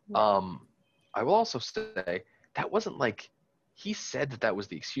 Right. I will also say that wasn't like, he said that was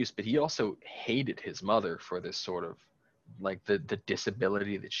the excuse, but he also hated his mother for this sort of like the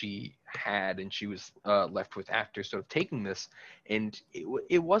disability that she had and she was left with after sort of taking this. And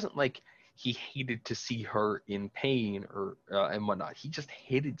it wasn't like he hated to see her in pain or and whatnot. He just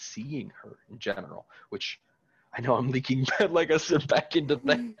hated seeing her in general, which I know I'm leaking, like I said, back into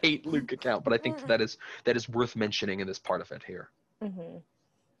the hate Luke account, but I think that is worth mentioning in this part of it here. Mm-hmm.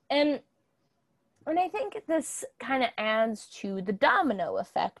 And I think this kind of adds to the domino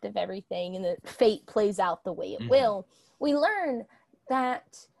effect of everything, and that fate plays out the way it will. We learn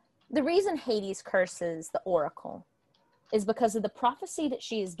that the reason Hades curses the Oracle is because of the prophecy that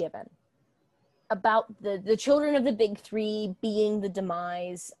she is given about the children of the big three being the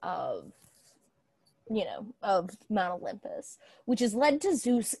demise of Mount Olympus, which has led to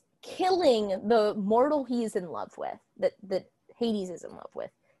Zeus killing the mortal he is in love with, that Hades is in love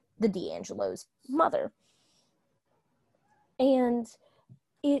with, the D'Angelo's mother. And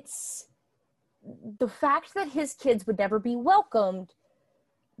it's the fact that his kids would never be welcomed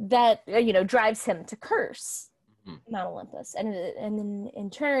that drives him to curse Mount Olympus, and then in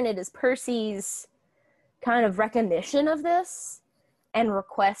turn it is Percy's kind of recognition of this and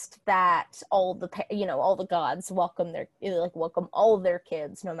request that all the gods welcome all of their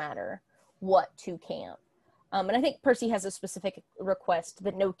kids no matter what to camp. And I think Percy has a specific request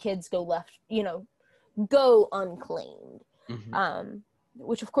that no kids go unclaimed. Mm-hmm.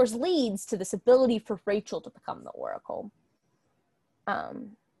 Which of course leads to this ability for Rachel to become the Oracle.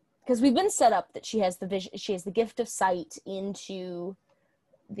 Because we've been set up that she has the vision, she has the gift of sight into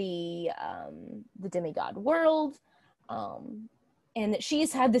the demigod world, and that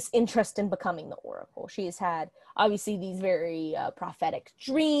she's had this interest in becoming the Oracle. She has had obviously these very prophetic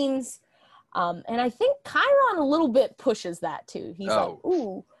dreams. And I think Chiron a little bit pushes that too. He's like,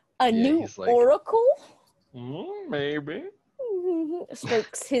 ooh, new Oracle? Maybe.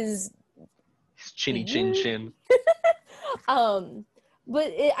 Strokes his chinny chin chin.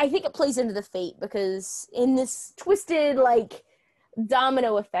 But I think it plays into the fate, because in this twisted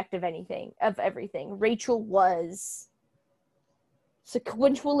domino effect of everything, Rachel was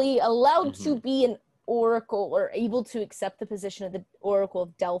sequentially allowed to be an Oracle, or able to accept the position of the Oracle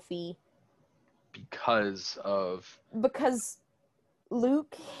of Delphi. Because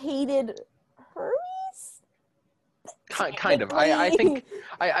Luke hated Hermes? Kind of. I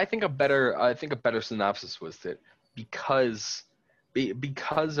think a better synopsis was that because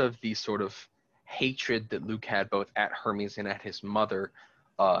of the sort of hatred that Luke had both at Hermes and at his mother,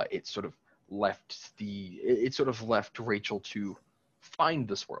 it sort of left Rachel to find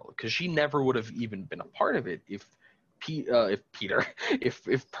this world, because she never would have even been a part of it if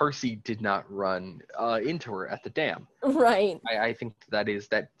Percy did not run into her at the dam. Right. I think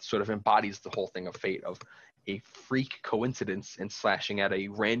that sort of embodies the whole thing of fate, of a freak coincidence and slashing at a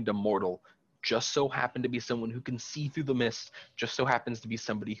random mortal, just so happened to be someone who can see through the mist, just so happens to be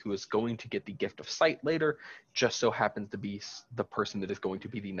somebody who is going to get the gift of sight later, just so happens to be the person that is going to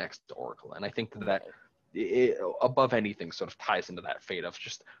be the next Oracle. And I think that it, above anything, sort of ties into that fate of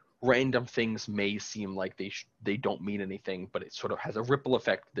just random things may seem like they don't mean anything, but it sort of has a ripple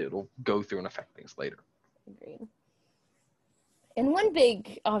effect that will go through and affect things later. Agreed. And one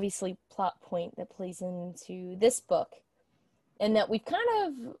big, obviously, plot point that plays into this book, and that we've kind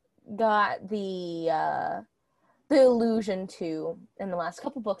of got the allusion to in the last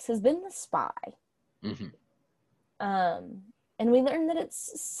couple books, has been the spy. Mm-hmm. And we learned that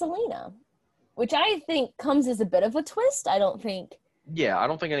it's Selena, which I think comes as a bit of a twist. I don't think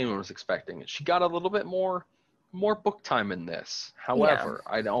anyone was expecting it. She got a little bit more book time in this. However,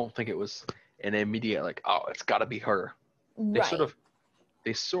 I don't think it was an immediate it's got to be her. Right.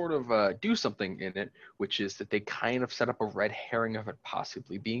 They sort of do something in it, which is that they kind of set up a red herring of it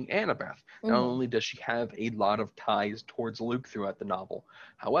possibly being Annabeth. Not only does she have a lot of ties towards Luke throughout the novel,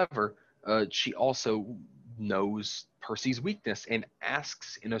 however, she also knows Percy's weakness and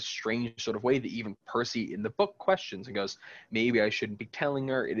asks in a strange sort of way that even Percy in the book questions and goes, maybe I shouldn't be telling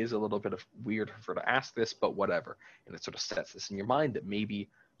her. It is a little bit of weird for her to ask this, but whatever. And it sort of sets this in your mind that maybe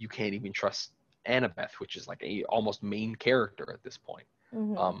you can't even trust Annabeth, which is like a almost main character at this point.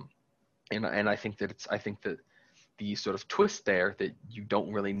 Mm-hmm. And I think that the sort of twist there that you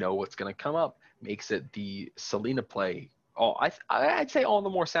don't really know what's going to come up makes it the Selena play. I'd say all the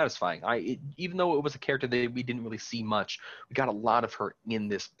more satisfying. Even though it was a character that we didn't really see much, we got a lot of her in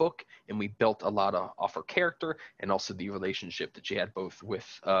this book, and we built a lot off her character and also the relationship that she had both with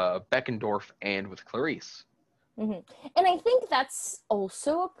Beckendorf and with Clarice. Mm-hmm. And I think that's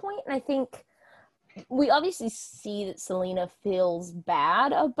also a point, and I think we obviously see that Selena feels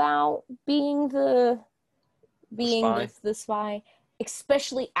bad about being the spy,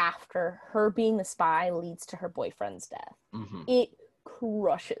 especially after her being the spy leads to her boyfriend's death. Mm-hmm. It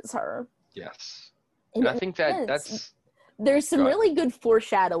crushes her. Yes. And I think that's there's some really good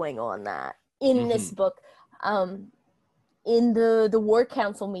foreshadowing on that in this book. In the War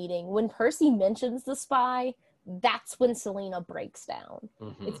Council meeting, when Percy mentions the spy, that's when Selena breaks down.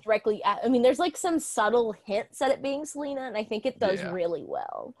 Mm-hmm. It's directly there's like some subtle hints at it being Selena, and I think it does really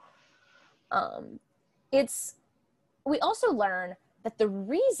well. We also learn that the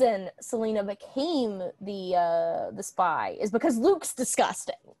reason Selena became the spy is because Luke's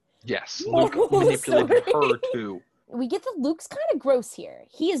disgusting. Yes, Luke manipulated her too. We get that Luke's kind of gross here.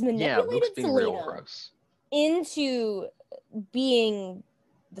 He has manipulated Selena into being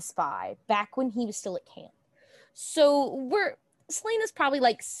the spy back when he was still at camp. So Selena's probably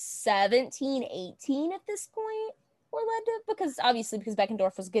like 17, 18 at this point. We're led to, because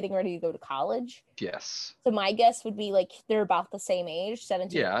Beckendorf was getting ready to go to college. Yes. So my guess would be like they're about the same age,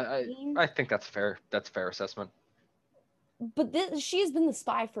 17. Yeah, 18. I think that's fair. That's a fair assessment. But she has been the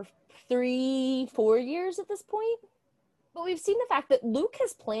spy for 3-4 years at this point. But we've seen the fact that Luke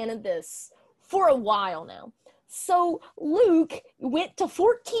has planted this for a while now. So Luke went to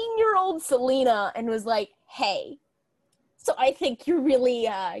 14-year-old Selena and was like, "Hey, so I think you're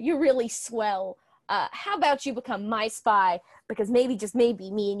really swell. How about you become my spy? Because maybe, just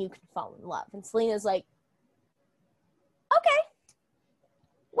maybe, me and you can fall in love." And Selena's like, "Okay.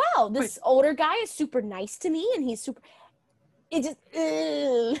 Wow, this older guy is super nice to me, and he's super." It just.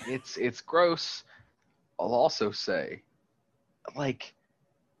 It's gross. I'll also say, like,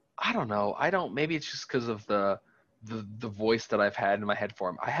 I don't know. Maybe it's just because of the voice that I've had in my head for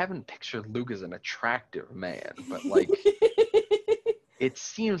him. I haven't pictured Luke as an attractive man, but like. It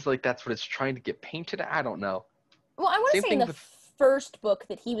seems like that's what it's trying to get painted. I don't know. Well, I want to say in the first book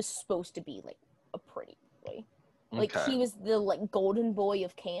that he was supposed to be like a pretty boy. Like he was the like golden boy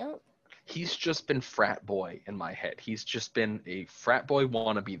of camp. He's just been frat boy in my head. He's just been a frat boy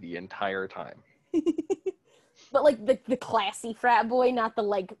wannabe the entire time. But like the classy frat boy, not the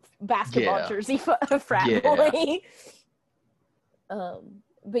like basketball jersey frat boy.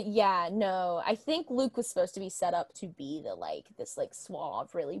 But yeah, no, I think Luke was supposed to be set up to be this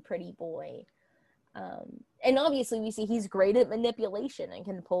suave, really pretty boy. And obviously we see he's great at manipulation and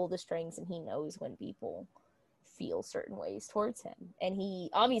can pull the strings, and he knows when people feel certain ways towards him. And he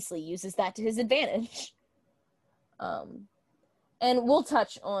obviously uses that to his advantage. And we'll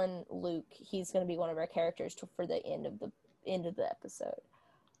touch on Luke. He's going to be one of our characters for the end of the episode.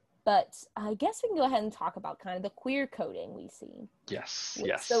 But I guess we can go ahead and talk about kind of the queer coding we see. Yes.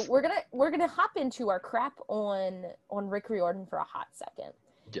 So we're gonna hop into our crap on Rick Riordan for a hot second.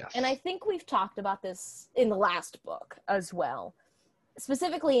 Yes. And I think we've talked about this in the last book as well,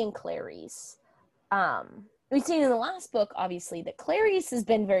 specifically in Clarice. We've seen in the last book, obviously, that Clarice has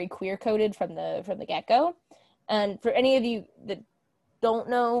been very queer coded from the get-go. And for any of you that don't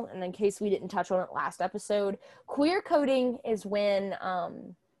know, and in case we didn't touch on it last episode, queer coding is when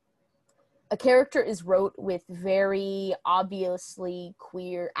a character is wrote with very obviously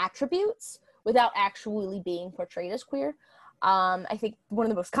queer attributes without actually being portrayed as queer. I think one of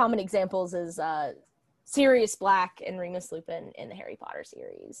the most common examples is Sirius Black and Remus Lupin in the Harry Potter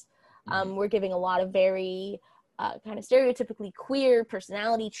series. We're giving a lot of very kind of stereotypically queer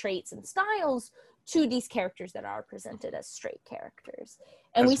personality traits and styles to these characters that are presented as straight characters.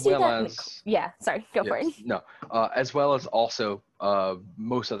 And we see that for it. No, as well as also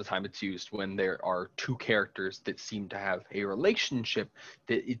most of the time it's used when there are two characters that seem to have a relationship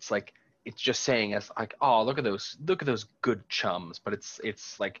that it's just saying as like, oh, look at those good chums, but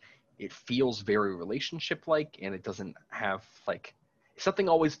it's like it feels very relationship like, and it doesn't have like something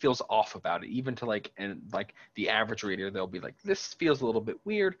always feels off about it, even to the average reader. They'll be like, this feels a little bit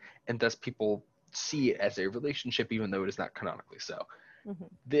weird, and thus people see it as a relationship even though it is not canonically so.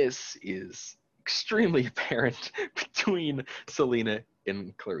 This is extremely apparent between Selena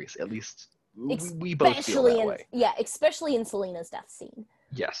and Clarice. At least we both feel that way. Yeah, especially in Selena's death scene.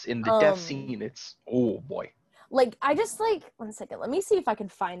 Yes, in the death scene, it's, oh boy. Like, I just, like, one second, let me see if I can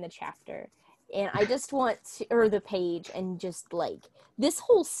find the chapter. And I just want to, or the page, and just, like, this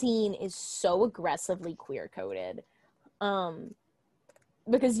whole scene is so aggressively queer-coded.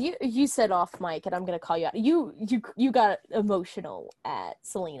 Because you said off mic, and I'm gonna call you out. You got emotional at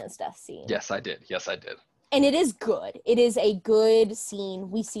Selena's death scene. Yes, I did. And it is good. It is a good scene.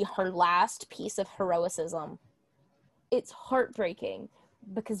 We see her last piece of heroicism. It's heartbreaking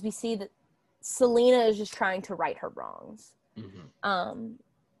because we see that Selena is just trying to right her wrongs. Mm-hmm.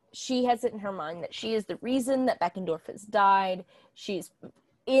 She has it in her mind that she is the reason that Beckendorf has died. She's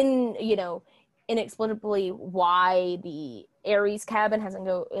inexplicably why the Ares cabin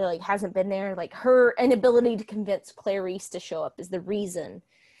hasn't been there. Like, her inability to convince Clarice to show up is the reason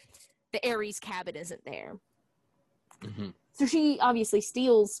the Ares cabin isn't there. Mm-hmm. So she obviously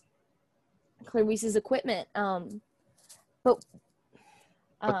steals Clarice's equipment. But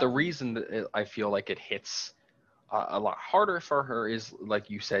the reason that I feel like it hits a lot harder for her is, like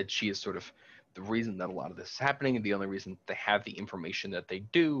you said, she is sort of the reason that a lot of this is happening, and the only reason they have the information that they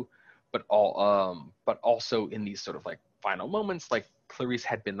do. But also in these sort of like final moments, like Clarice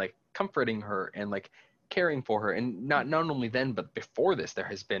had been like comforting her and like caring for her, and not only then, but before this, there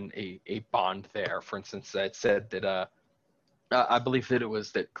has been a bond there. For instance, it said that I believe that it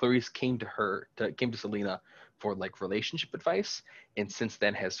was that Clarice came to Selena for like relationship advice, and since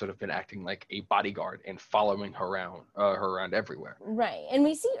then has sort of been acting like a bodyguard and following her around everywhere. Right, and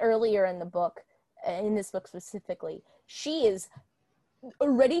we see earlier in the book, in this book specifically, she is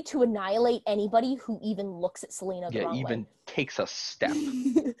ready to annihilate anybody who even looks at Selena the wrong way. Yeah, even takes a step.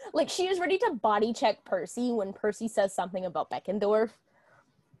 Like, she is ready to body check Percy when Percy says something about Beckendorf.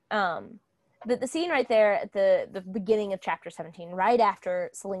 The scene right there at the beginning of chapter 17, right after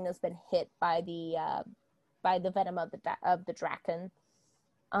Selena's been hit by the venom of the Draken.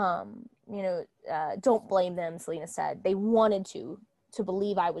 Don't blame them, Selena said. They wanted to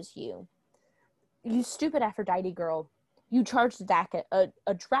believe I was you. You stupid Aphrodite girl. You charged a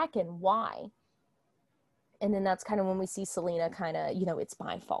Draken, why? And then that's kind of when we see Selena kind of, it's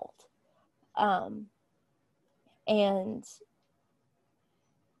my fault.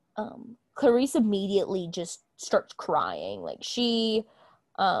 Clarice immediately just starts crying. Like, she's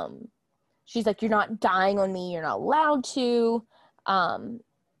like, you're not dying on me, you're not allowed to. And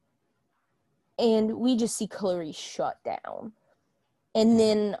we just see Clarice shut down. And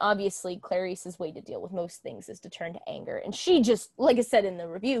then, obviously, Clarice's way to deal with most things is to turn to anger. And she just, like I said in the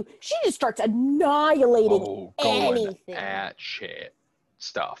review, she just starts annihilating anything. Going at shit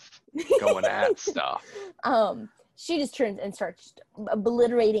stuff. Going at stuff. She just turns and starts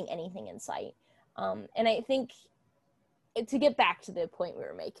obliterating anything in sight. And I think, to get back to the point we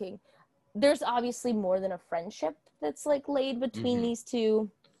were making, there's obviously more than a friendship that's, like, laid between these two.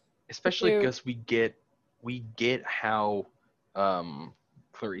 Especially because we get how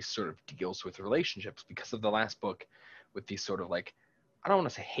Clarice sort of deals with relationships because of the last book, with these sort of like, I don't want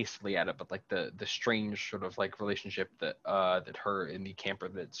to say hastily at it, but like the strange sort of like relationship that her and the camper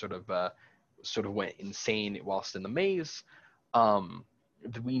that sort of went insane whilst in the maze.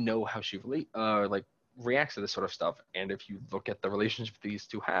 We know how she reacts to this sort of stuff, and if you look at the relationship these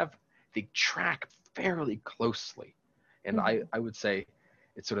two have, they track fairly closely, and I would say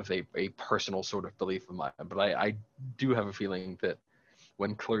it's sort of a personal sort of belief of mine, but I do have a feeling that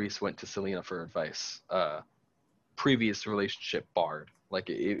when Clarice went to Selena for advice, previous relationship barred. Like,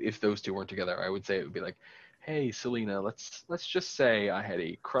 if those two weren't together, I would say it would be like, hey, Selena, let's just say I had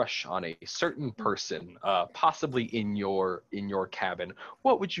a crush on a certain person, possibly in your cabin.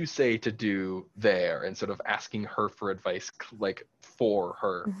 What would you say to do there? And sort of asking her for advice, like, for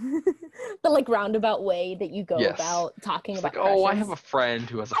her. The, like, roundabout way that you go about talking about like, crushes. I have a friend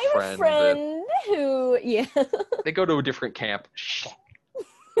who has a friend. I have a friend who, yeah. They go to a different camp.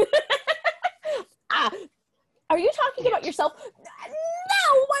 Are you talking about yourself?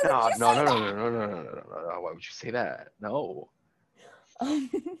 No, why would you say that? No. Why would you say that? No.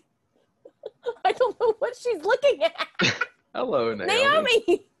 I don't know what she's looking at. Hello,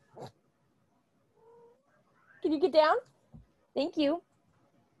 Naomi. Can you get down? Thank you.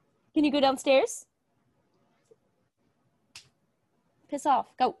 Can you go downstairs? Piss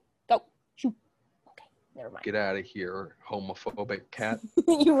off. Go. Shoot. Okay, never mind. Get out of here, homophobic cat.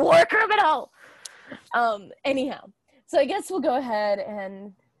 You war criminal. Anyhow, so I guess we'll go ahead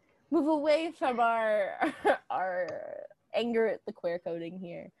and move away from our anger at the queer coding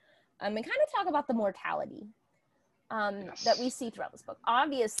here, and kind of talk about the mortality. that we see throughout this book.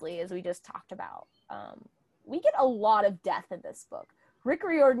 Obviously, as we just talked about, we get a lot of death in this book. Rick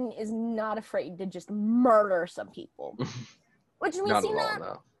Riordan is not afraid to just murder some people. Which we've seen that.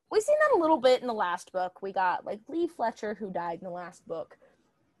 No. We've seen that a little bit in the last book. We got like Lee Fletcher, who died in the last book,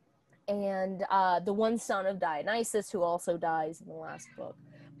 and the one son of Dionysus, who also dies in the last book.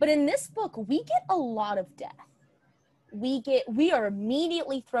 But in this book, we get a lot of death. We are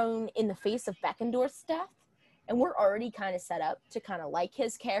immediately thrown in the face of Beckendorf's death, and we're already kind of set up to kind of like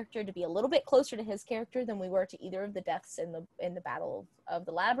his character, to be a little bit closer to his character than we were to either of the deaths in the Battle of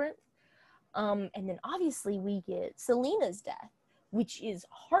the Labyrinth. And then obviously we get Selena's death, which is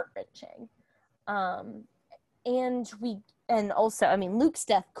heart-wrenching. And also, I mean, Luke's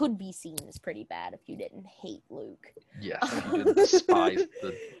death could be seen as pretty bad if you didn't hate Luke. Yes, you did despise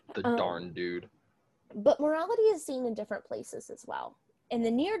the darn dude. But morality is seen in different places as well. In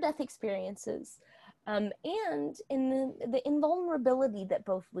the near-death experiences, and in the invulnerability that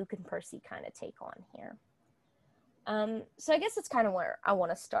both Luke and Percy kind of take on here. So I guess that's kind of where I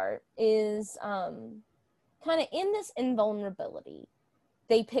want to start, is kind of in this invulnerability,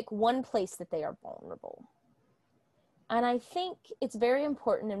 they pick one place that they are vulnerable. And I think it's very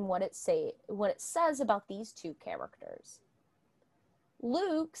important in what it says about these two characters.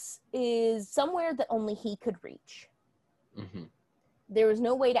 Luke's is somewhere that only he could reach. Mm-hmm. There was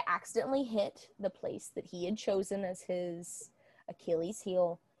no way to accidentally hit the place that he had chosen as his Achilles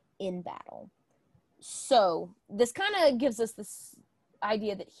heel in battle. So this kind of gives us this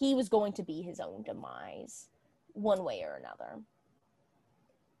idea that he was going to be his own demise one way or another.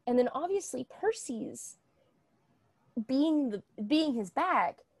 And then obviously Percy's being his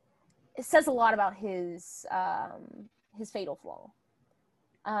bag, it says a lot about his fatal flaw.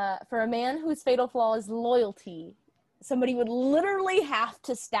 For a man whose fatal flaw is loyalty, somebody would literally have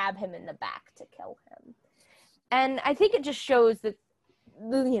to stab him in the back to kill him. And I think it just shows that,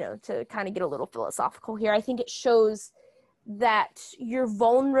 to kind of get a little philosophical here, I think it shows that your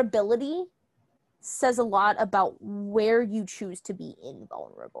vulnerability says a lot about where you choose to be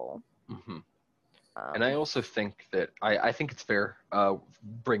invulnerable. Mm-hmm. And I also think that, I think it's fair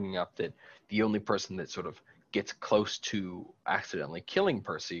bringing up that the only person that sort of gets close to accidentally killing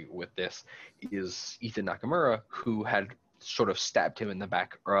Percy with this is Ethan Nakamura, who had sort of stabbed him in the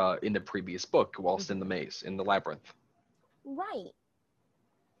back in the previous book whilst in the maze, in the labyrinth. Right.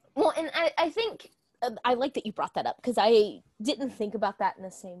 Well, and I think I like that you brought that up, because I didn't think about that in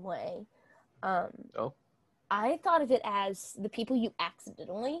the same way. I thought of it as the people you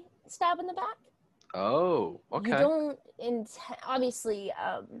accidentally stab in the back. Oh, okay. You don't, obviously,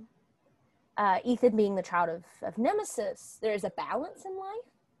 Ethan being the child of Nemesis, there's a balance in life.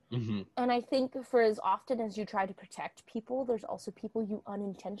 Mm-hmm. And I think for as often as you try to protect people, there's also people you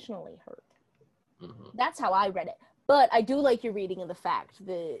unintentionally hurt. Mm-hmm. That's how I read it. But I do like your reading of the fact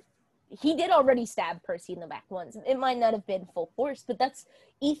that he did already stab Percy in the back once. It might not have been full force, but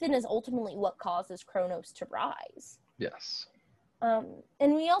Ethan is ultimately what causes Kronos to rise. Yes. And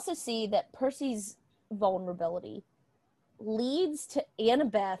we also see that Percy's vulnerability leads to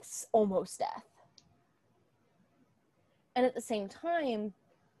Annabeth's almost death. And at the same time,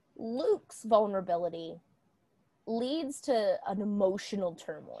 Luke's vulnerability leads to an emotional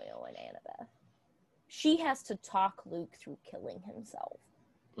turmoil in Annabeth. She has to talk Luke through killing himself.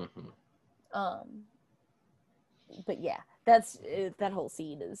 Mm-hmm. But yeah, that whole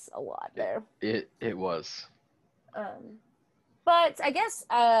scene is a lot there. It was. But I guess,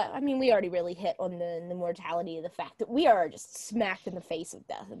 we already really hit on the mortality of the fact that we are just smacked in the face of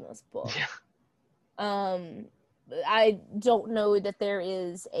death in this book. Yeah. I don't know that there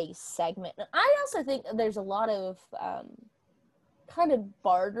is a segment. I also think there's a lot of kind of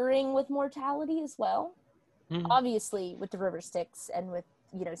bartering with mortality as well. Mm-hmm. Obviously, with the River Styx and with,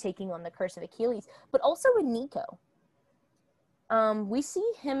 taking on the Curse of Achilles, but also with Nico. We see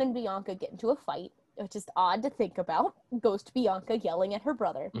him and Bianca get into a fight, which is odd to think about. Ghost Bianca yelling at her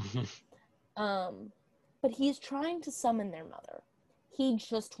brother. But he's trying to summon their mother. He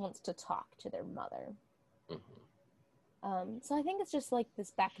just wants to talk to their mother. Mm-hmm. So I think it's just like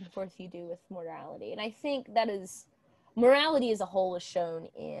this back and forth you do with morality. And I think that is, morality as a whole is shown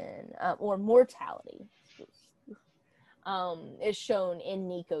in, or mortality, is shown in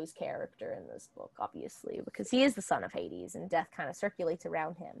Nico's character in this book, obviously, because he is the son of Hades and death kind of circulates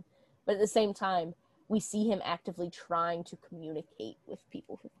around him. But at the same time, we see him actively trying to communicate with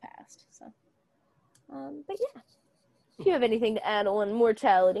people who've passed. So, but yeah, if you have anything to add on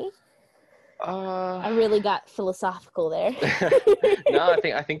mortality, I really got philosophical there. No,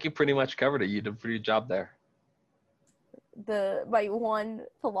 I think you pretty much covered it. You did a pretty good job there. my one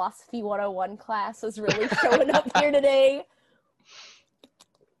philosophy 101 class is really showing up here today.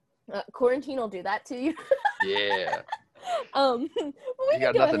 Quarantine will do that to you. Yeah. You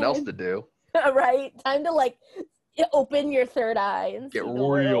got nothing else to do. Right? Time to like open your third eye and get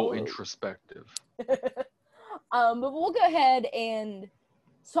real introspective. But we'll go ahead and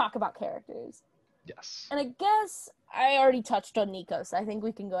talk about characters. Yes. And I guess I already touched on Nico, so I think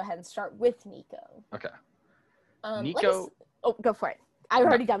we can go ahead and start with Nico. Okay. Nico. Go for it. I've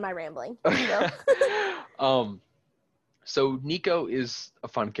already done my rambling. So Nico is a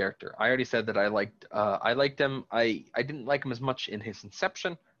fun character. I already said that I liked him. I didn't like him as much in his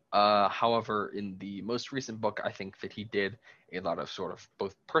inception. However, in the most recent book, I think that he did a lot of sort of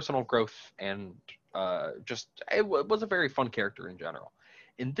both personal growth and it was a very fun character in general.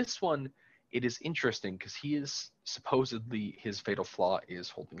 In this one, it is interesting because he is supposedly, his fatal flaw is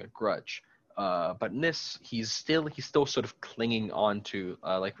holding a grudge. But in this, he's still sort of clinging on to,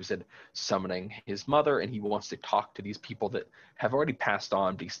 like we said, summoning his mother, and he wants to talk to these people that have already passed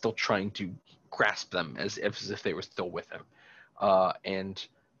on, but he's still trying to grasp them as if they were still with him. And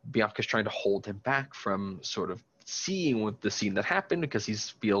Bianca's trying to hold him back from sort of seeing what the scene that happened, because she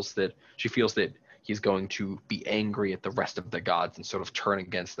feels that he's going to be angry at the rest of the gods and sort of turn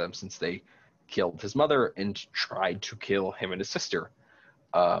against them since they killed his mother and tried to kill him and his sister.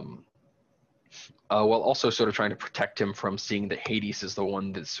 While also sort of trying to protect him from seeing that Hades is the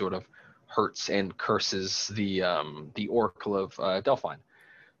one that sort of hurts and curses the Oracle of Delphine.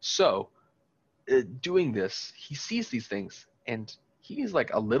 So, doing this, he sees these things, and he's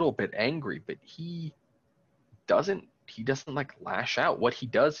like a little bit angry, but he doesn't like lash out. What he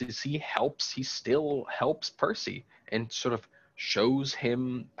does is he still helps Percy and sort of shows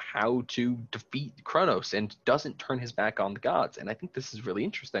him how to defeat Kronos and doesn't turn his back on the gods. And I think this is really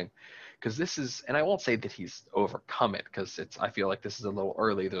interesting because and I won't say that he's overcome it, because I feel like this is a little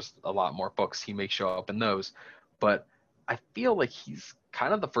early. There's a lot more books. He may show up in those, but I feel like he's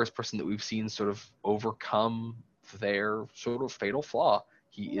kind of the first person that we've seen sort of overcome their sort of fatal flaw.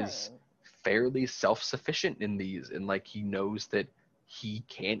 He is fairly self-sufficient in these, and like he knows that he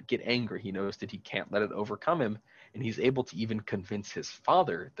can't get angry. He knows that he can't let it overcome him, and he's able to even convince his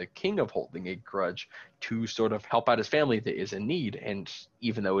father, the king of holding a grudge, to sort of help out his family that is in need. And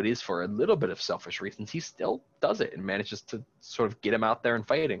even though it is for a little bit of selfish reasons, he still does it and manages to sort of get him out there and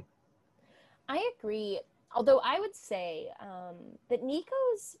fighting. I agree. Although I would say that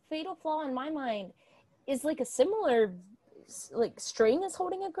Nico's fatal flaw in my mind is like a similar like string as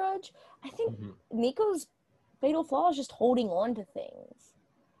holding a grudge. I think Nico's fatal flaw is just holding on to things.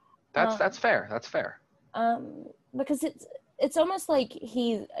 That's fair. Because it's almost like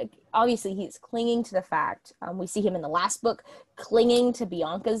he's clinging to the fact. We see him in the last book clinging to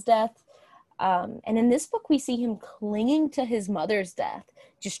Bianca's death, and in this book we see him clinging to his mother's death,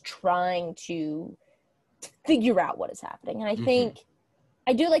 just trying to figure out what is happening. And I think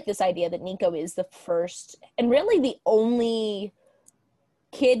I do like this idea that Nico is the first and really the only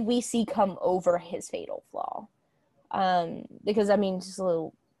kid we see come over his fatal flaw. Because I mean,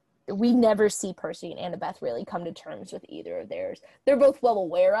 we never see Percy and Annabeth really come to terms with either of theirs. They're both well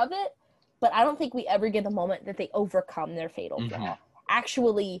aware of it, but I don't think we ever get the moment that they overcome their fatal flaw.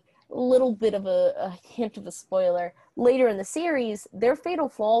 Actually, a little bit of a hint of a spoiler. Later in the series, their fatal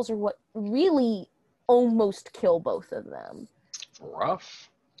flaws are what really almost kill both of them. Rough.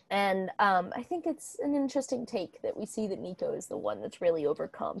 And I think it's an interesting take that we see that Nico is the one that's really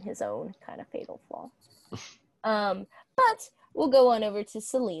overcome his own kind of fatal flaw. But we'll go on over to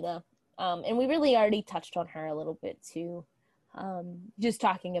Selena. And we really already touched on her a little bit too. Just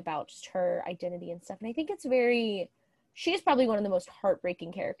talking about just her identity and stuff. And I think she is probably one of the most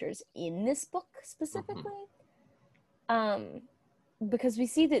heartbreaking characters in this book specifically. Because we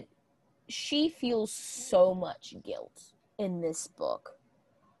see that she feels so much guilt in this book.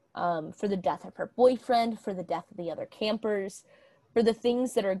 For the death of her boyfriend, for the death of the other campers, for the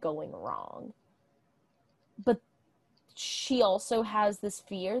things that are going wrong. But she also has this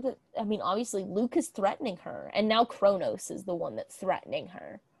fear that, I mean, obviously Luke is threatening her, and now Kronos is the one that's threatening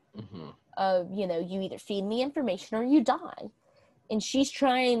her. You either feed me information or you die. And she's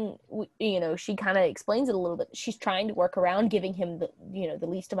trying, she kind of explains it a little bit. She's trying to work around giving him the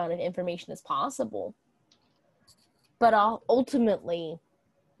least amount of information as possible. But ultimately,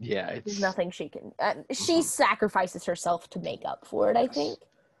 there's nothing she can. She sacrifices herself to make up for it, I think.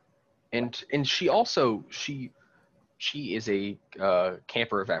 And she also she is a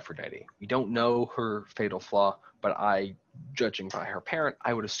camper of Aphrodite. We don't know her fatal flaw, but judging by her parent,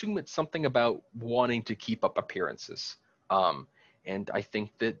 I would assume it's something about wanting to keep up appearances. And I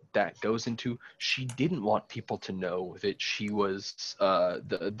think that goes into, she didn't want people to know that she was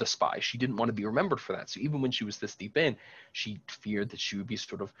the spy. She didn't want to be remembered for that. So even when she was this deep in, she feared that she would be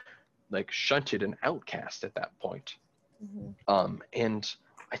sort of like shunted and outcast at that point. And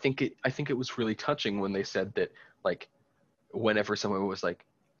I think it was really touching when they said that, like, whenever someone was like,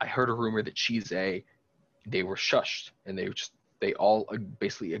 I heard a rumor that she's a, they were shushed, and they all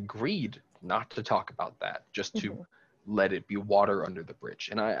basically agreed not to talk about that, just to let it be water under the bridge.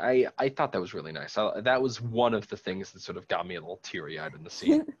 And I thought that was really nice. That was one of the things that sort of got me a little teary-eyed in the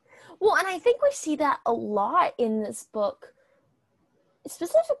scene. Well, and I think we see that a lot in this book.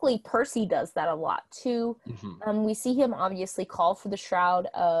 Specifically, Percy does that a lot too. We see him obviously call for the shroud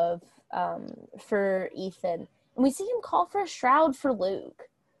of for Ethan, and we see him call for a shroud for Luke.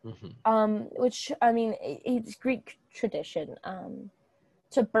 Which, I mean, it's Greek tradition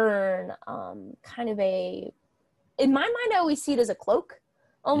to burn kind of a, in my mind, I always see it as a cloak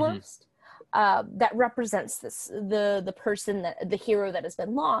almost that represents the person, that the hero that has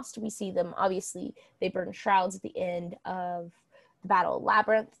been lost. We see them, obviously, they burn shrouds at the end of the Battle of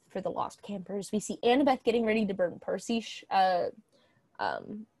Labyrinth for the lost campers. We see Annabeth getting ready to burn Percy's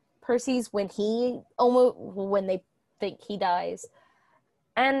when they think he dies.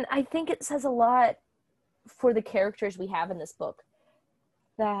 And I think it says a lot for the characters we have in this book,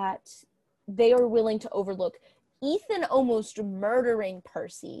 that they are willing to overlook Ethan almost murdering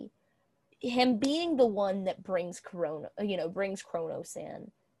Percy, him being the one that brings Kronos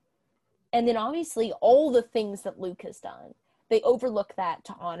in. And then obviously all the things that Luke has done. They overlook that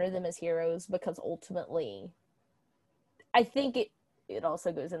to honor them as heroes, because ultimately, I think it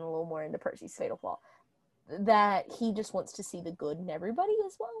also goes in a little more into Percy's fatal flaw, that he just wants to see the good in everybody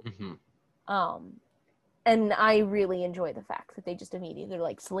as well. And I really enjoy the fact that they just immediately, they're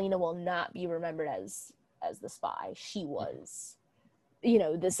like, Selena will not be remembered as the spy. She was,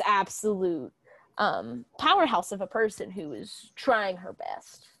 this absolute powerhouse of a person who is trying her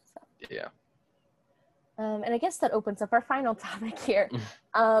best. So. Yeah. And I guess that opens up our final topic here.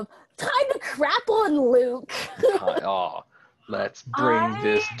 Time to crap on Luke. Let's bring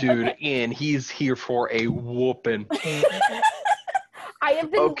this dude in. He's here for a whooping. I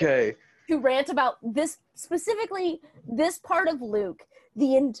have been to rant about this, specifically this part of Luke,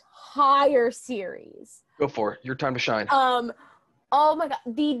 the entire series. Go for it. Your time to shine. Oh my god,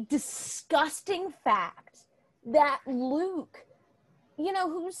 the disgusting fact that Luke,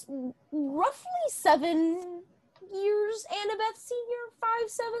 who's roughly 7 years, Annabeth senior, 5,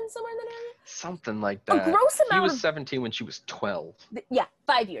 7, somewhere in that area. Something like that. A gross amount. He was 17 when she was 12. Yeah,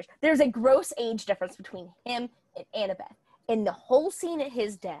 5 years. There's a gross age difference between him and Annabeth. And the whole scene at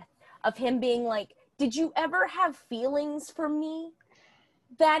his death, of him being like, did you ever have feelings for me?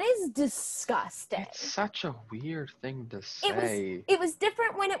 That is disgusting. It's such a weird thing to say. It was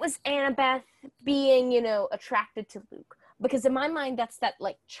different when it was Annabeth being, attracted to Luke. Because in my mind, that's that,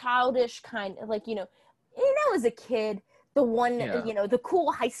 like, childish kind of, like, as a kid, the one, the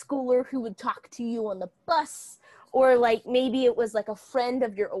cool high schooler who would talk to you on the bus, or, like, maybe it was, like, a friend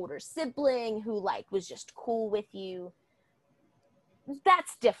of your older sibling who, like, was just cool with you.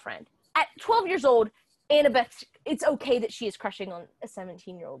 That's different. At 12 years old, Annabeth, it's okay that she is crushing on a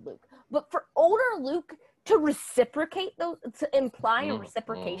 17-year-old Luke. But for older Luke to reciprocate those, to imply a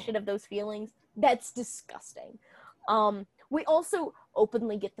reciprocation of those feelings, that's disgusting. We also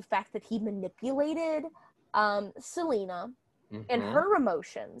openly get the fact that he manipulated Selena and her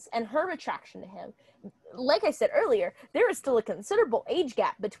emotions and her attraction to him. Like I said earlier, there is still a considerable age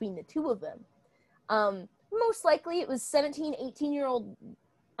gap between the two of them. Most likely it was 17, 18-year-old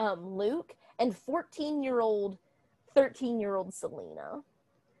Luke and 14-year-old, 13-year-old Selena.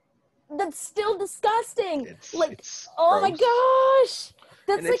 That's still disgusting. It's oh my gosh.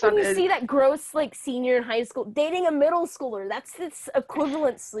 That's like when you see that gross, like, senior in high school dating a middle schooler. That's its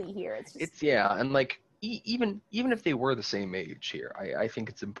equivalency here. It's and like even if they were the same age here, I think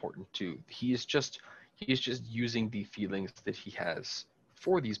it's important too. He's just using the feelings that he has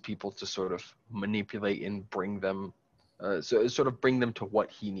for these people to sort of manipulate and bring them, bring them to what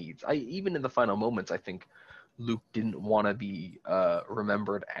he needs. Even in the final moments, I think Luke didn't want to be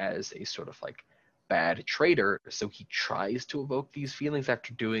remembered as a sort of like bad traitor, so he tries to evoke these feelings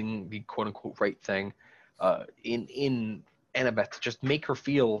after doing the quote-unquote right thing in Annabeth, to just make her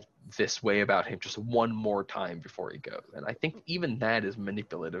feel this way about him just one more time before he goes. And I think even that is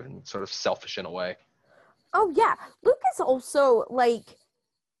manipulative and sort of selfish in a way. Oh yeah, Luke is also like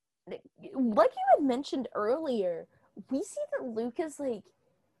you had mentioned earlier, we see that Luke is like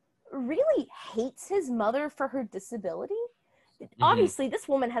really hates his mother for her disability. Obviously, this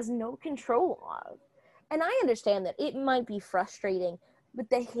woman has no control of. And I understand that it might be frustrating, but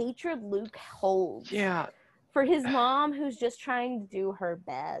the hatred Luke holds for his mom, who's just trying to do her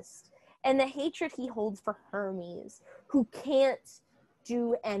best, and the hatred he holds for Hermes, who can't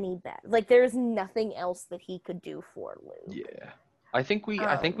do any better. Like, there's nothing else that he could do for Luke. Yeah. I think we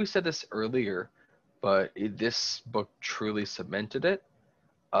said this earlier, but this book truly cemented it.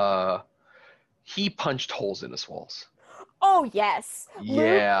 He punched holes in his walls. Oh, yes.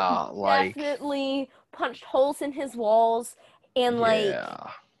 Yeah, Luke like definitely punched holes in his walls, and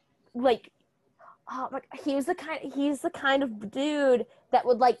he's the kind of dude that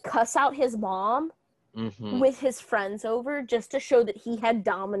would like cuss out his mom with his friends over just to show that he had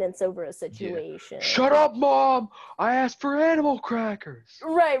dominance over a situation. Yeah. Shut up, Mom! I asked for animal crackers.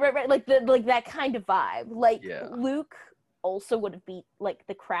 Right. Like that kind of vibe. Like Luke also would have beat like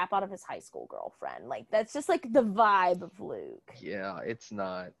the crap out of his high school girlfriend. Like that's just like the vibe of Luke. Yeah, it's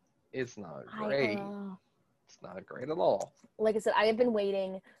not great. It's not great at all. Like I said, I have been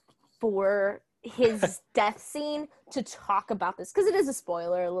waiting for his death scene to talk about this, because it is a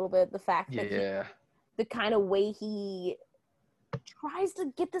spoiler a little bit, the fact that the kind of way he tries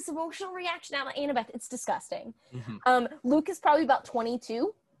to get this emotional reaction out of Annabeth, it's disgusting. Luke is probably about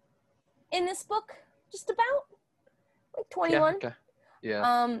 22 in this book, just about like 21.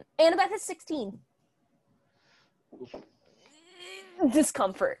 Annabeth is 16.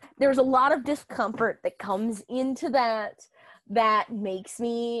 Discomfort. There's a lot of discomfort that comes into that makes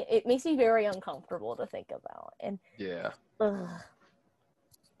me very uncomfortable to think about. And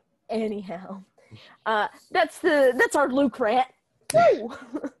anyhow, that's our Luke rant. Woo!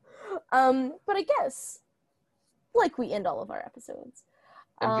 But I guess, like we end all of our episodes,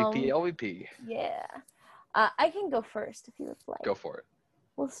 MVP, LVP. Yeah. I can go first if you would like. Go for it.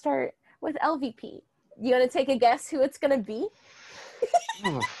 We'll start with LVP. You want to take a guess who it's going to be?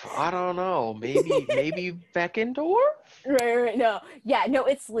 I don't know. Maybe Beckendorf? Right. No,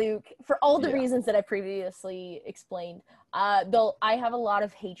 it's Luke. For all the reasons that I previously explained. Though I have a lot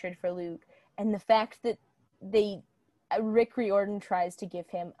of hatred for Luke, and the fact that Rick Riordan tries to give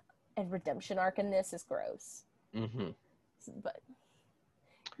him a redemption arc in this is gross. But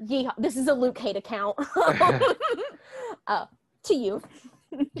this is a Luke hate account. To you.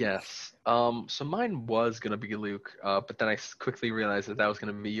 Yes. So mine was gonna be Luke, but then I quickly realized that was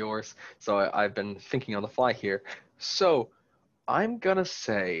gonna be yours. So I've been thinking on the fly here. So I'm gonna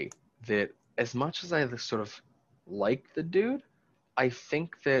say that as much as I sort of like the dude, I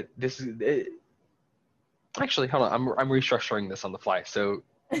think that this is. Actually, hold on. I'm restructuring this on the fly. So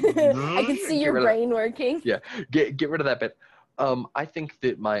I can see your brain working. Yeah. Get rid of that bit. I think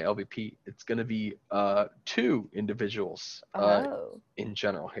that my LVP, it's going to be 2 individuals in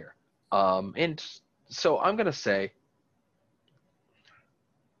general here. And so I'm going to say,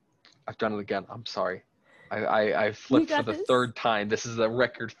 I've done it again. I'm sorry. I flipped for the 3rd time. This is a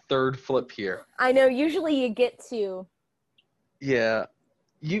record 3rd flip here. I know. Usually you get to. Yeah.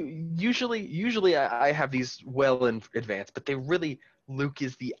 Usually I have these well in advance, but Luke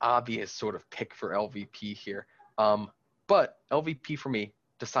is the obvious sort of pick for LVP here. But LVP for me,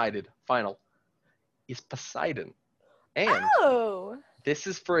 decided, final, is Poseidon. And this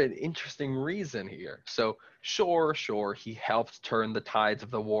is for an interesting reason here. So sure, he helped turn the tides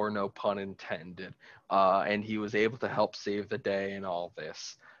of the war, no pun intended. And he was able to help save the day and all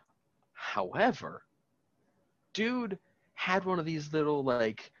this. However, dude had one of these little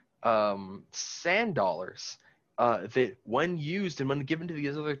sand dollars that when used and when given to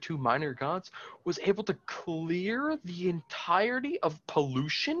these other 2 minor gods was able to clear the entirety of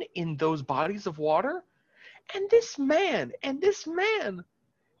pollution in those bodies of water. And this man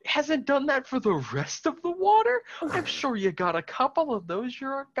hasn't done that for the rest of the water. I'm sure you got a couple of those.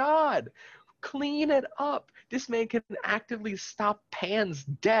 You're a god. Clean it up. This man can actively stop Pan's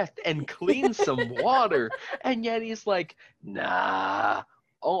death and clean some water. And yet he's like, nah,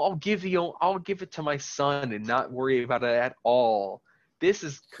 I'll give it to my son and not worry about it at all. This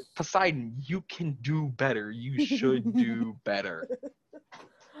is Poseidon. You can do better. You should do better.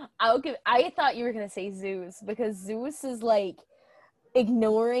 I thought you were gonna say Zeus, because Zeus is like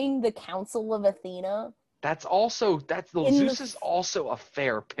ignoring the counsel of Athena. Zeus is also a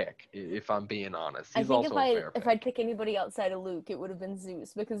fair pick, if I'm being honest. He's also a fair pick. If I'd pick anybody outside of Luke, it would have been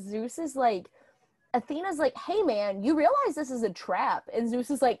Zeus, because Zeus is like, Athena's like, hey man, you realize this is a trap, and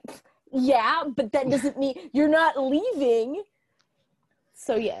Zeus is like, yeah, but that doesn't mean you're not leaving.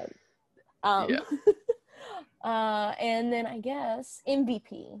 So yeah. And then I guess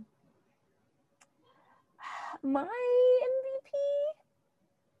MVP. My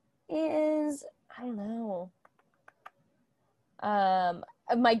MVP is, I don't know.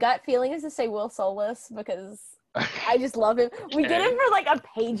 my gut feeling is to say Will Solis because I just love him. We get him for like a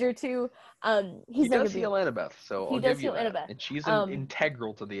page or two. He does heal Annabeth, so I'll give you that. And she's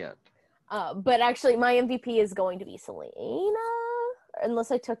integral to the end. But actually, my MVP is going to be Selena.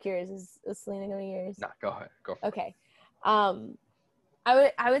 Unless I took yours. Is Selena going to be yours? Nah, go ahead. Go for it. Okay.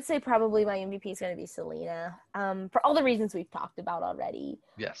 I would say probably my MVP is going to be Selena. For all the reasons we've talked about already.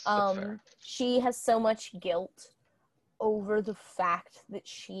 Yes, that's fair. She has so much guilt over the fact that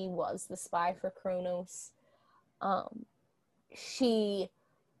she was the spy for Kronos. She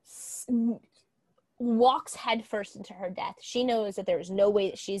walks headfirst into her death. She knows that there is no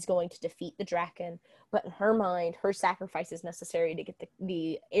way that she's going to defeat the Draken, but in her mind, her sacrifice is necessary to get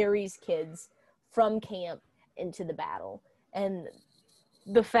the Ares kids from camp into the battle. And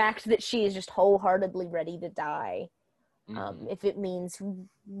the fact that she is just wholeheartedly ready to die, if it means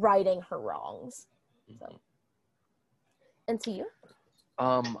righting her wrongs. So, and to you?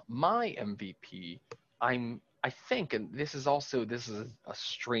 My MVP, I think, and this is a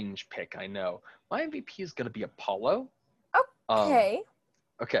strange pick, I know. My MVP is going to be Apollo. Okay.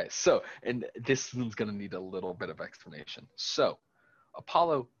 Okay, so, and this one's going to need a little bit of explanation. So,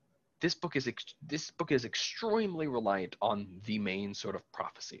 Apollo, this book is extremely reliant on the main sort of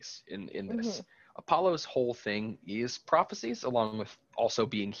prophecies in this. Mm-hmm. Apollo's whole thing is prophecies, along with also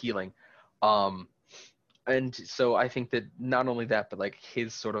being healing. And so I think that not only that, but like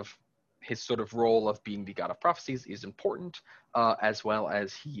his sort of role of being the god of prophecies is important, as well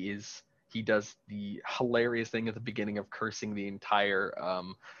as he does the hilarious thing at the beginning of cursing the entire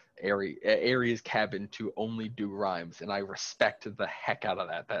Ares cabin to only do rhymes, and I respect the heck out of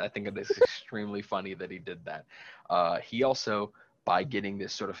that. I think it is extremely funny that he did that. He also, by getting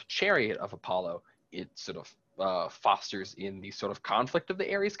this sort of chariot of Apollo, it sort of fosters in the sort of conflict of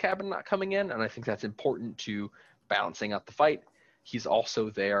the Ares cabin not coming in, and I think that's important to balancing out the fight. He's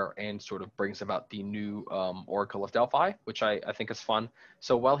also there and sort of brings about the new Oracle of Delphi, which I think is fun.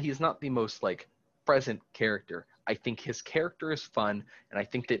 So while he's not the most like present character, I think his character is fun, and I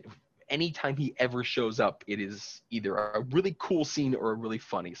think that anytime he ever shows up, it is either a really cool scene or a really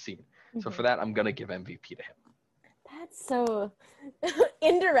funny scene. Mm-hmm. So for that, I'm gonna give MVP to him. That's so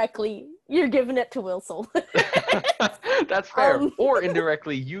indirectly you're giving it to Will Solis. That's fair. Or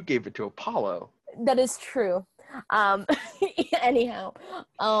indirectly, you gave it to Apollo. That is true. Anyhow,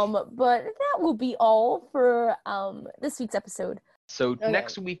 but that will be all for this week's episode. So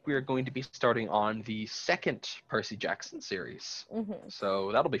next week we are going to be starting on the second Percy Jackson series. Mm-hmm.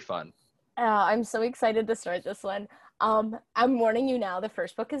 So that'll be fun. I'm so excited to start this one. I'm warning you now, the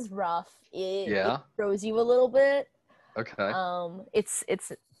first book is rough. It throws you a little bit. Okay. It's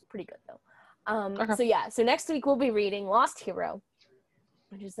pretty good though. Okay. So next week we'll be reading Lost Hero,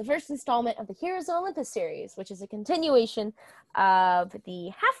 which is the first installment of the Heroes of Olympus series, which is a continuation of the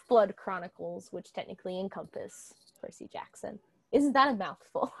Half-Blood Chronicles, which technically encompass Percy Jackson. Isn't that a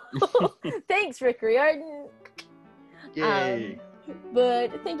mouthful? Thanks, Rick Riordan. Yay.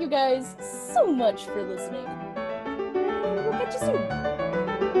 But thank you guys so much for listening. And we'll catch you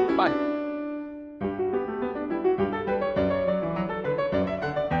soon. Bye.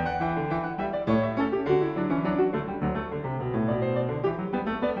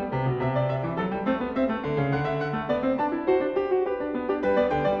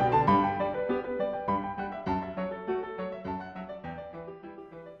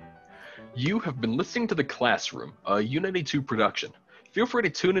 You have been listening to The Classroom, a U92 production. Feel free to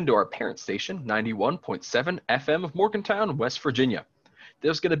tune into our parent station, 91.7 FM of Morgantown, West Virginia.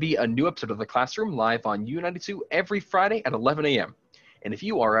 There's going to be a new episode of The Classroom live on U92 every Friday at 11 a.m. And if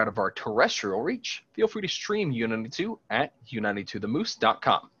you are out of our terrestrial reach, feel free to stream U92 at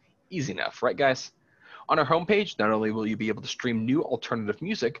u92themoose.com. Easy enough, right guys? On our homepage, not only will you be able to stream new alternative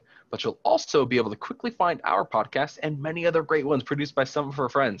music, but you'll also be able to quickly find our podcast and many other great ones produced by some of our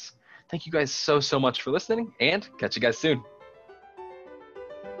friends. Thank you guys so much for listening, and catch you guys soon.